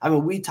 I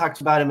mean, we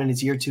talked about him in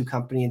his year 2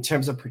 company in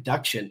terms of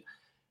production.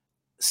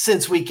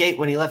 Since week 8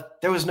 when he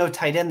left, there was no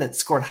tight end that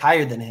scored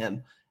higher than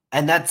him,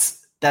 and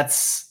that's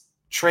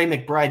Trey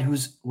McBride, who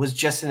was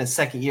just in his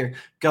second year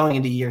going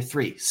into year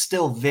 3,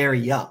 still very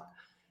young.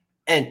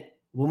 And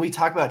when we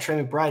talk about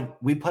Trey McBride,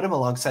 we put him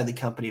alongside the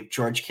company of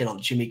George Kittle,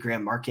 Jimmy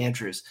Graham, Mark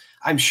Andrews.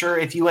 I'm sure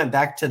if you went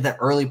back to the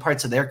early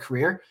parts of their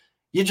career,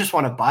 you just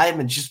want to buy them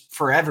and just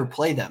forever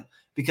play them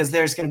because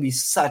there's going to be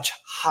such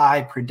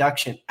high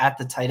production at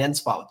the tight end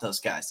spot with those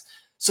guys.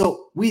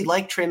 So we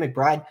like Trey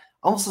McBride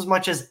almost as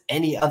much as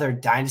any other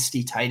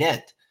dynasty tight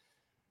end.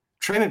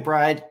 Trey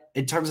McBride,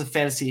 in terms of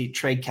fantasy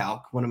trade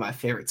calc, one of my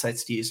favorite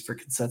sites to use for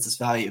consensus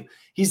value,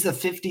 he's the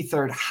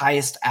 53rd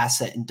highest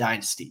asset in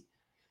Dynasty.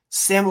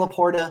 Sam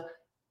Laporta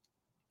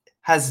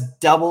has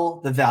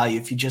double the value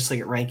if you just look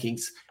at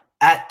rankings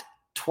at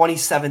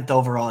 27th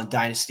overall in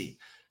Dynasty.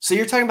 So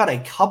you're talking about a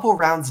couple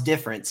rounds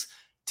difference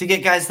to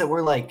get guys that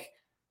we're like,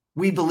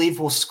 we believe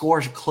will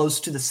score close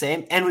to the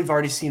same. And we've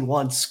already seen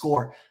one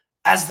score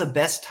as the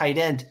best tight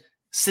end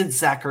since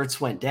Zach Ertz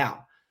went down.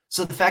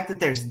 So the fact that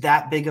there's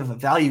that big of a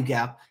value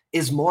gap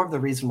is more of the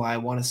reason why I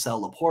want to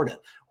sell Laporta.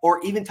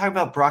 Or even talk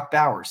about Brock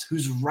Bowers,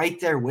 who's right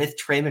there with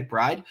Trey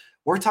McBride.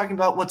 We're talking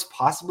about what's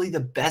possibly the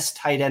best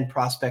tight end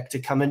prospect to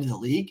come into the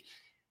league.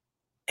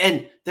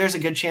 And there's a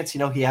good chance, he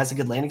has a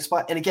good landing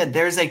spot. And again,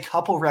 there's a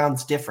couple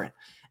rounds different.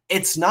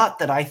 It's not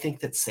that I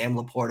think that Sam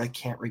Laporta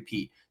can't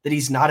repeat, that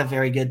he's not a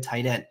very good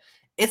tight end.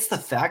 It's the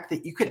fact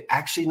that you could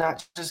actually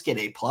not just get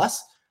A+,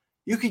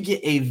 you could get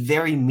a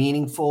very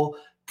meaningful,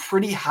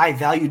 pretty high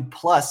valued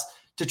plus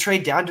to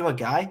trade down to a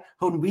guy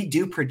who, when we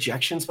do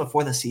projections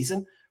before the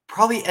season,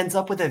 probably ends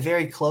up with a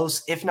very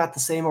close, if not the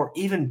same, or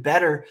even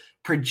better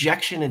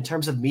projection in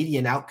terms of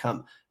median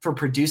outcome for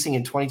producing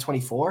in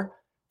 2024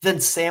 than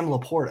Sam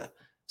Laporta.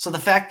 So the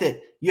fact that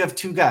you have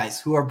two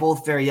guys who are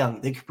both very young,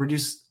 they could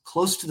produce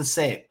close to the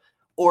same,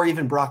 or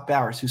even Brock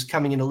Bowers, who's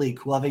coming in the league,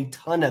 who will have a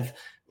ton of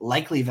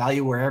likely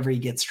value wherever he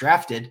gets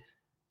drafted,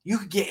 you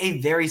could get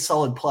a very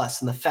solid plus.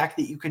 And the fact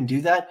that you can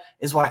do that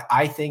is why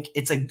I think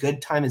it's a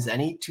good time as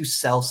any to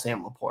sell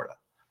Sam Laporta.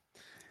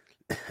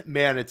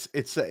 Man,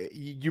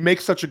 you make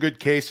such a good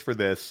case for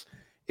this.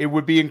 It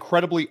would be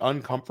incredibly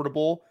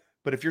uncomfortable,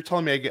 but if you're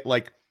telling me I get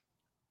like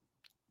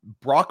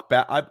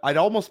I'd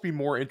almost be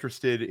more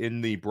interested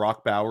in the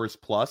Brock Bowers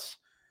plus.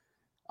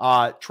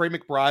 Trey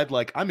McBride,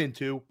 like I'm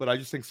into, but I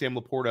just think Sam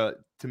Laporta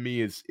to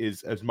me is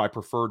my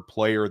preferred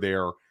player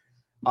there.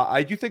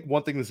 I do think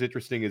one thing that's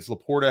interesting is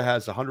Laporta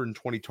has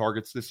 120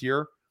 targets this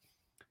year.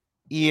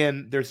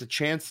 Ian, there's a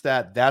chance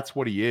that that's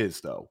what he is,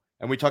 though.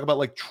 And we talk about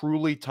like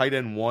truly tight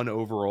end 1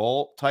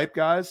 overall type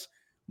guys.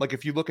 Like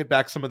if you look at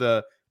back some of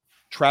the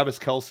Travis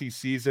Kelce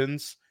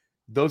seasons,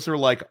 those are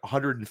like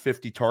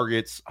 150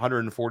 targets,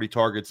 140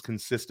 targets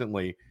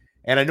consistently.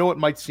 And I know it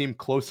might seem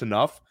close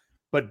enough,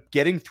 but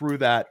getting through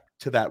that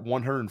to that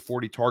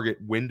 140 target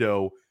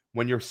window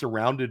when you're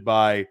surrounded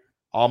by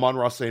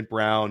Amon-Ra St.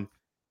 Brown,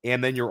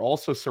 and then you're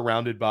also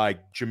surrounded by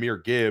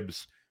Jahmyr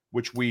Gibbs,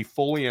 which we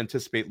fully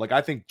anticipate. Like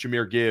I think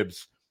Jahmyr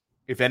Gibbs,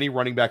 if any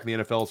running back in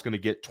the NFL is going to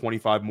get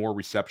 25 more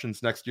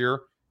receptions next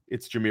year,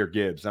 it's Jahmyr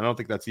Gibbs. I don't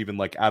think that's even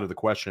like out of the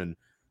question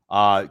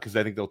because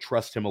I think they'll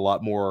trust him a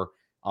lot more.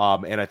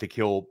 And I think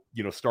he'll,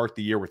 start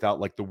the year without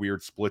like the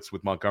weird splits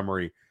with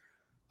Montgomery.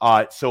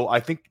 So I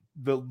think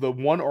the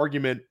one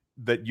argument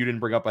that you didn't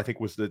bring up, I think,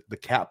 was the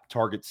cap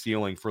target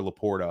ceiling for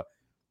Laporta.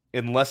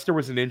 Unless there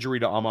was an injury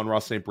to Amon-Ra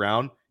St.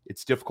 Brown,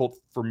 it's difficult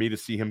for me to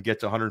see him get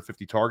to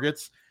 150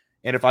 targets.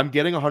 And if I'm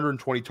getting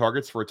 120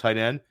 targets for a tight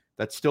end,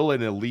 that's still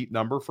an elite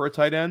number for a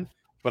tight end,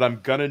 but I'm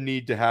going to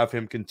need to have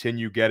him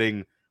continue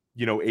getting,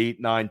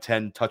 8, 9,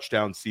 10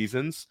 touchdown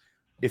seasons.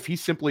 If he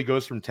simply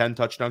goes from 10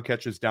 touchdown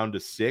catches down to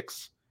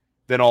 6,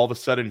 then all of a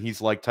sudden he's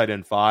like tight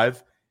end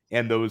 5.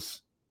 And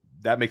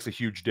that makes a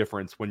huge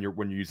difference when you're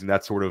using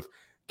that sort of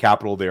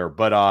capital there.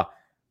 But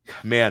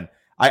man,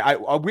 I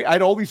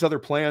had all these other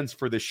plans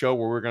for this show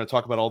where we're going to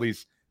talk about all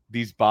these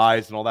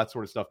buys and all that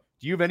sort of stuff.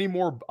 Do you have any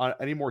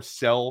more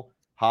sell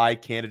high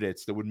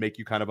candidates that would make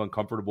you kind of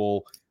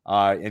uncomfortable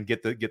and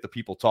get the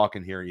people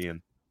talking here,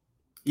 Ian?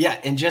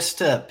 Yeah, and just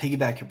to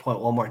piggyback your point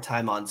one more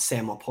time on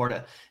Sam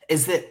Laporta,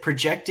 is that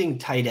projecting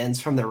tight ends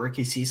from their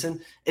rookie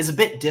season is a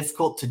bit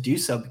difficult to do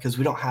so because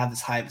we don't have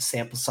as high of a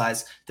sample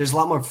size. There's a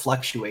lot more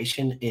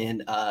fluctuation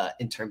in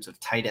terms of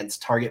tight ends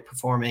target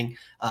performing,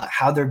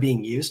 how they're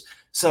being used.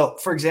 So,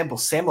 for example,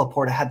 Sam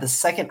Laporta had the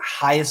second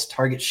highest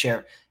target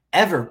share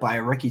ever by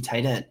a rookie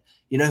tight end.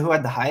 You know who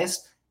had the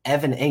highest?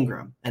 Evan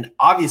Ingram. And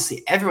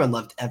obviously everyone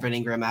loved Evan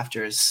Ingram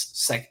after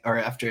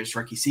his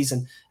rookie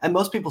season. And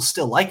most people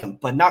still like him,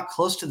 but not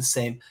close to the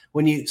same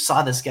when you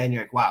saw this guy and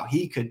you're like, wow,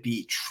 he could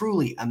be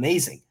truly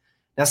amazing.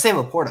 Now, Sam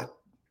Laporta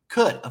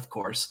could, of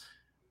course,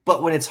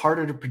 but when it's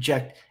harder to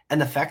project and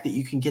the fact that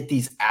you can get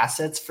these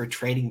assets for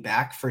trading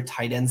back for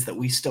tight ends that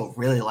we still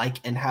really like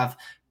and have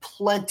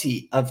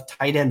plenty of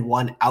tight end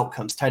 1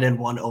 outcomes, tight end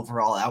 1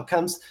 overall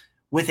outcomes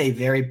with a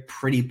very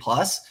pretty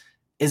plus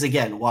is,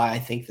 again, why I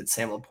think that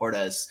Sam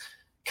Laporta is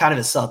kind of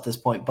a sell at this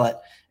point.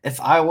 But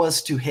if I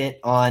was to hit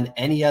on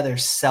any other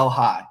sell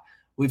high,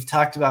 we've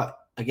talked about,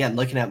 again,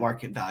 looking at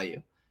market value.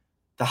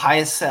 The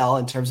highest sell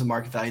in terms of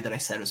market value that I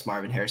said was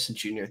Marvin Harrison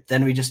Jr.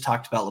 Then we just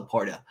talked about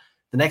Laporta.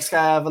 The next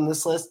guy I have on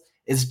this list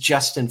is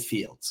Justin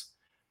Fields,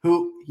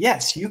 who,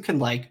 yes, you can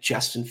like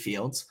Justin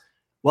Fields,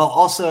 while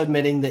also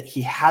admitting that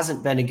he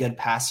hasn't been a good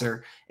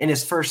passer in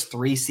his first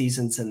 3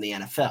 seasons in the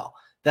NFL.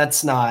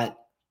 That's not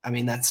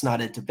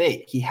a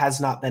debate. He has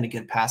not been a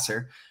good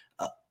passer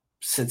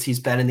since he's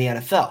been in the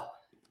NFL.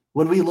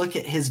 When we look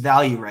at his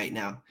value right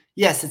now,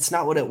 yes, it's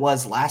not what it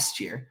was last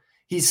year.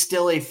 He's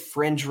still a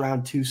fringe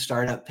round 2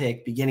 startup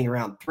pick, beginning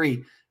round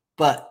 3,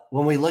 But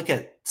when we look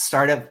at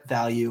startup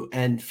value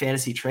and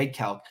fantasy trade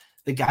calc,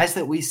 the guys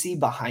that we see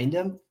behind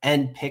him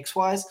and picks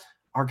wise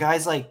are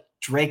guys like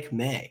Drake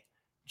May,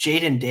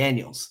 Jaden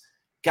Daniels,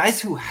 guys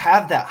who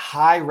have that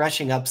high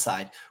rushing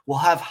upside, will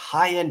have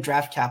high end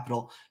draft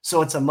capital.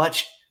 So it's a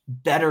much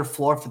better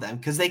floor for them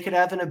because they could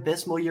have an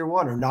abysmal year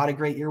one or not a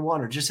great year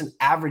one or just an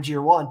average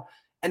year one.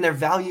 And their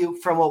value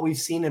from what we've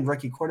seen in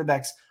rookie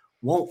quarterbacks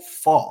won't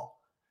fall.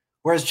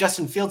 Whereas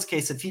Justin Fields'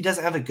 case, if he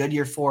doesn't have a good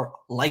year four,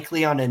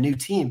 likely on a new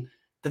team,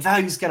 the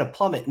value is going to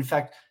plummet. In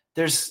fact,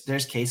 there's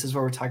cases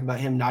where we're talking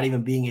about him not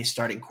even being a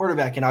starting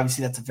quarterback, and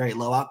obviously that's a very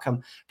low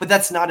outcome. But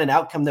that's not an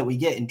outcome that we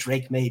get in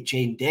Drake May,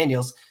 Jaden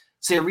Daniels.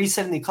 So you're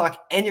resetting the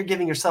clock, and you're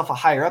giving yourself a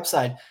higher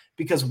upside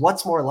because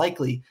what's more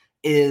likely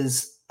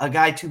is a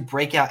guy to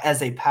break out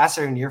as a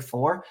passer in year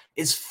four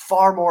is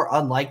far more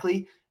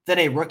unlikely than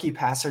a rookie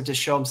passer to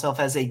show himself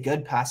as a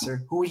good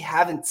passer who we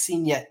haven't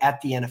seen yet at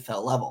the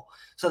NFL level.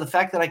 So the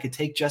fact that I could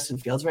take Justin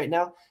Fields right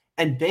now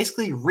and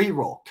basically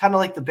re-roll, kind of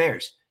like the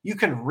Bears, you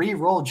can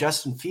re-roll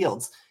Justin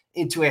Fields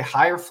into a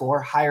higher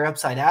floor, higher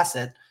upside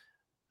asset,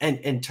 and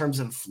in terms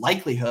of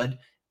likelihood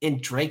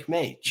in Drake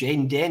May,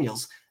 Jaden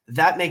Daniels,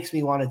 that makes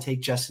me want to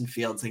take Justin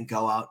Fields and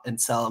go out and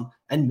sell him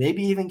and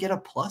maybe even get a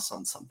plus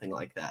on something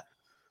like that.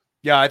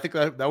 Yeah, I think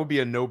that would be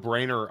a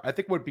no-brainer. I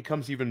think what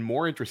becomes even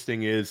more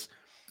interesting is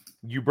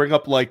you bring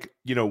up, like,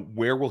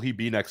 where will he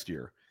be next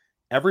year?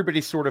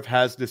 Everybody sort of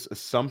has this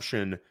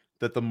assumption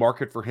that the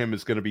market for him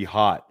is going to be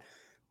hot.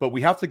 But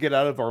we have to get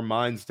out of our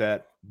minds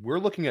that we're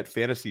looking at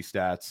fantasy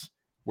stats,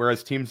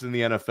 whereas teams in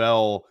the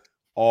NFL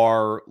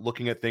are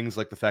looking at things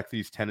like the fact that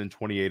he's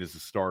 10-28 as a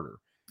starter.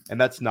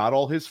 And that's not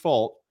all his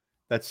fault.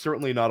 That's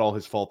certainly not all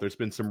his fault. There's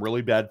been some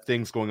really bad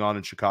things going on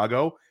in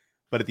Chicago.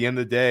 But at the end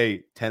of the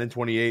day,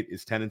 10-28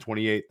 is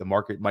 10-28. The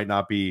market might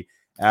not be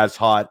as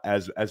hot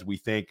as we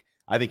think.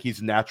 I think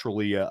he's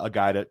naturally a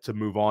guy to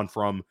move on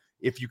from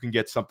if you can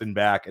get something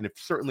back. And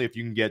certainly if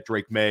you can get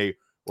Drake May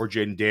or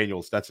Jaden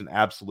Daniels, that's an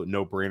absolute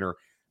no-brainer.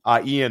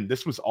 Ian,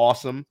 this was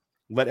awesome.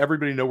 Let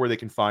everybody know where they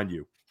can find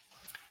you.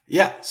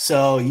 Yeah,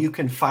 so you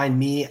can find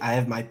me. I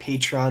have my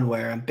Patreon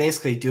where I'm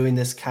basically doing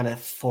this kind of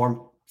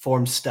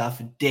form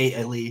stuff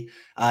daily.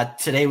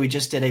 Today we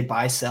just did a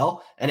buy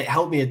sell, and it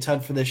helped me a ton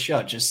for this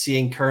show, just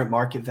seeing current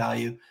market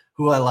value,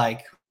 who I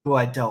like, who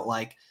I don't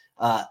like.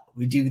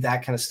 We do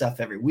that kind of stuff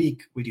every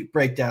week. We do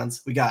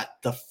breakdowns. We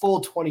got the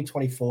full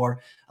 2024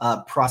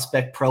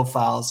 prospect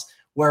profiles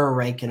where we're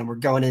ranking, and we're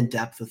going in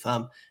depth with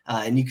them.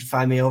 And you can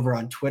find me over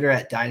on Twitter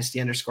at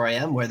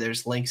Dynasty_IM, where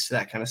there's links to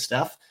that kind of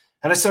stuff.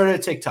 And I started a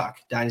TikTok,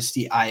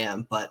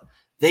 DynastyIM. But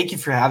thank you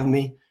for having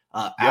me.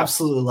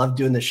 Absolutely love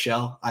doing this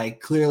show. I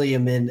clearly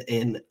am in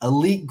an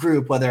elite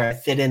group, whether I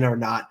fit in or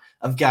not,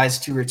 of guys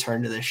to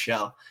return to this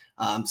show.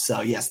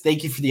 So yes,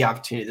 thank you for the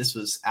opportunity. This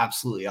was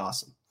absolutely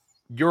awesome.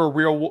 You're a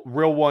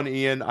real one,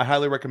 Ian. I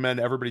highly recommend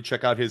everybody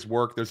check out his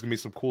work. There's going to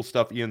be some cool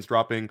stuff Ian's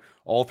dropping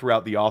all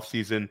throughout the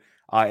offseason.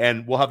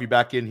 And we'll have you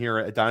back in here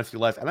at Dynasty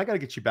Life. And I got to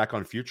get you back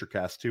on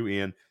Futurecast too,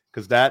 Ian,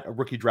 because that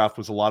rookie draft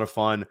was a lot of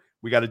fun.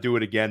 We got to do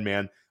it again,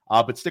 man.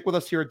 But stick with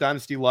us here at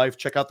Dynasty Life.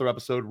 Check out their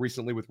episode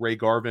recently with Ray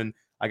Garvin.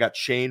 I got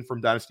Shane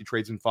from Dynasty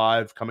Trades in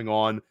 5 coming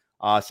on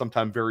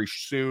sometime very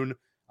soon.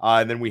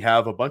 And then we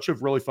have a bunch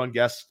of really fun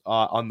guests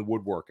on the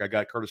woodwork. I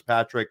got Curtis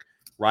Patrick,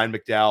 Ryan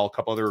McDowell, a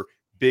couple other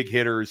big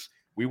hitters.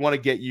 We want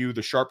to get you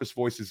the sharpest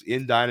voices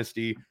in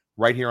Dynasty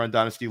right here on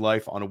Dynasty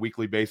Life on a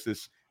weekly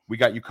basis. We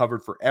got you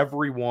covered for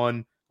every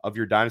one of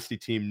your Dynasty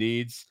team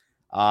needs.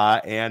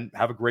 And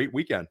have a great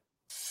weekend.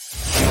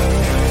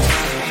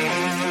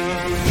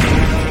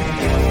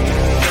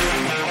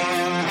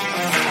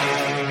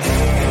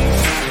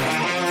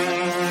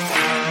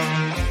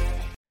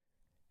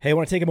 Hey, I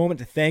want to take a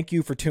moment to thank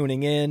you for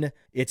tuning in.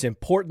 It's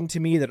important to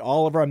me that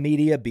all of our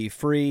media be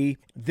free.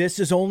 This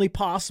is only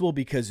possible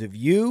because of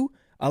you,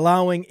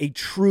 allowing a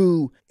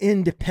true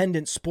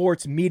independent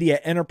sports media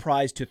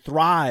enterprise to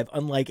thrive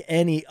unlike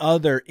any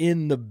other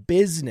in the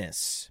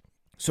business.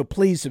 So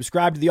please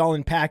subscribe to the All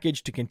In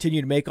Package to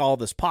continue to make all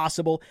of this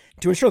possible,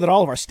 to ensure that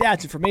all of our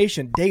stats,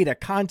 information, data,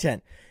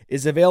 content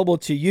is available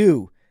to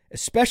you,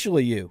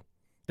 especially you,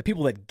 the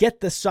people that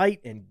get the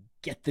site and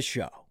get the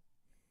show.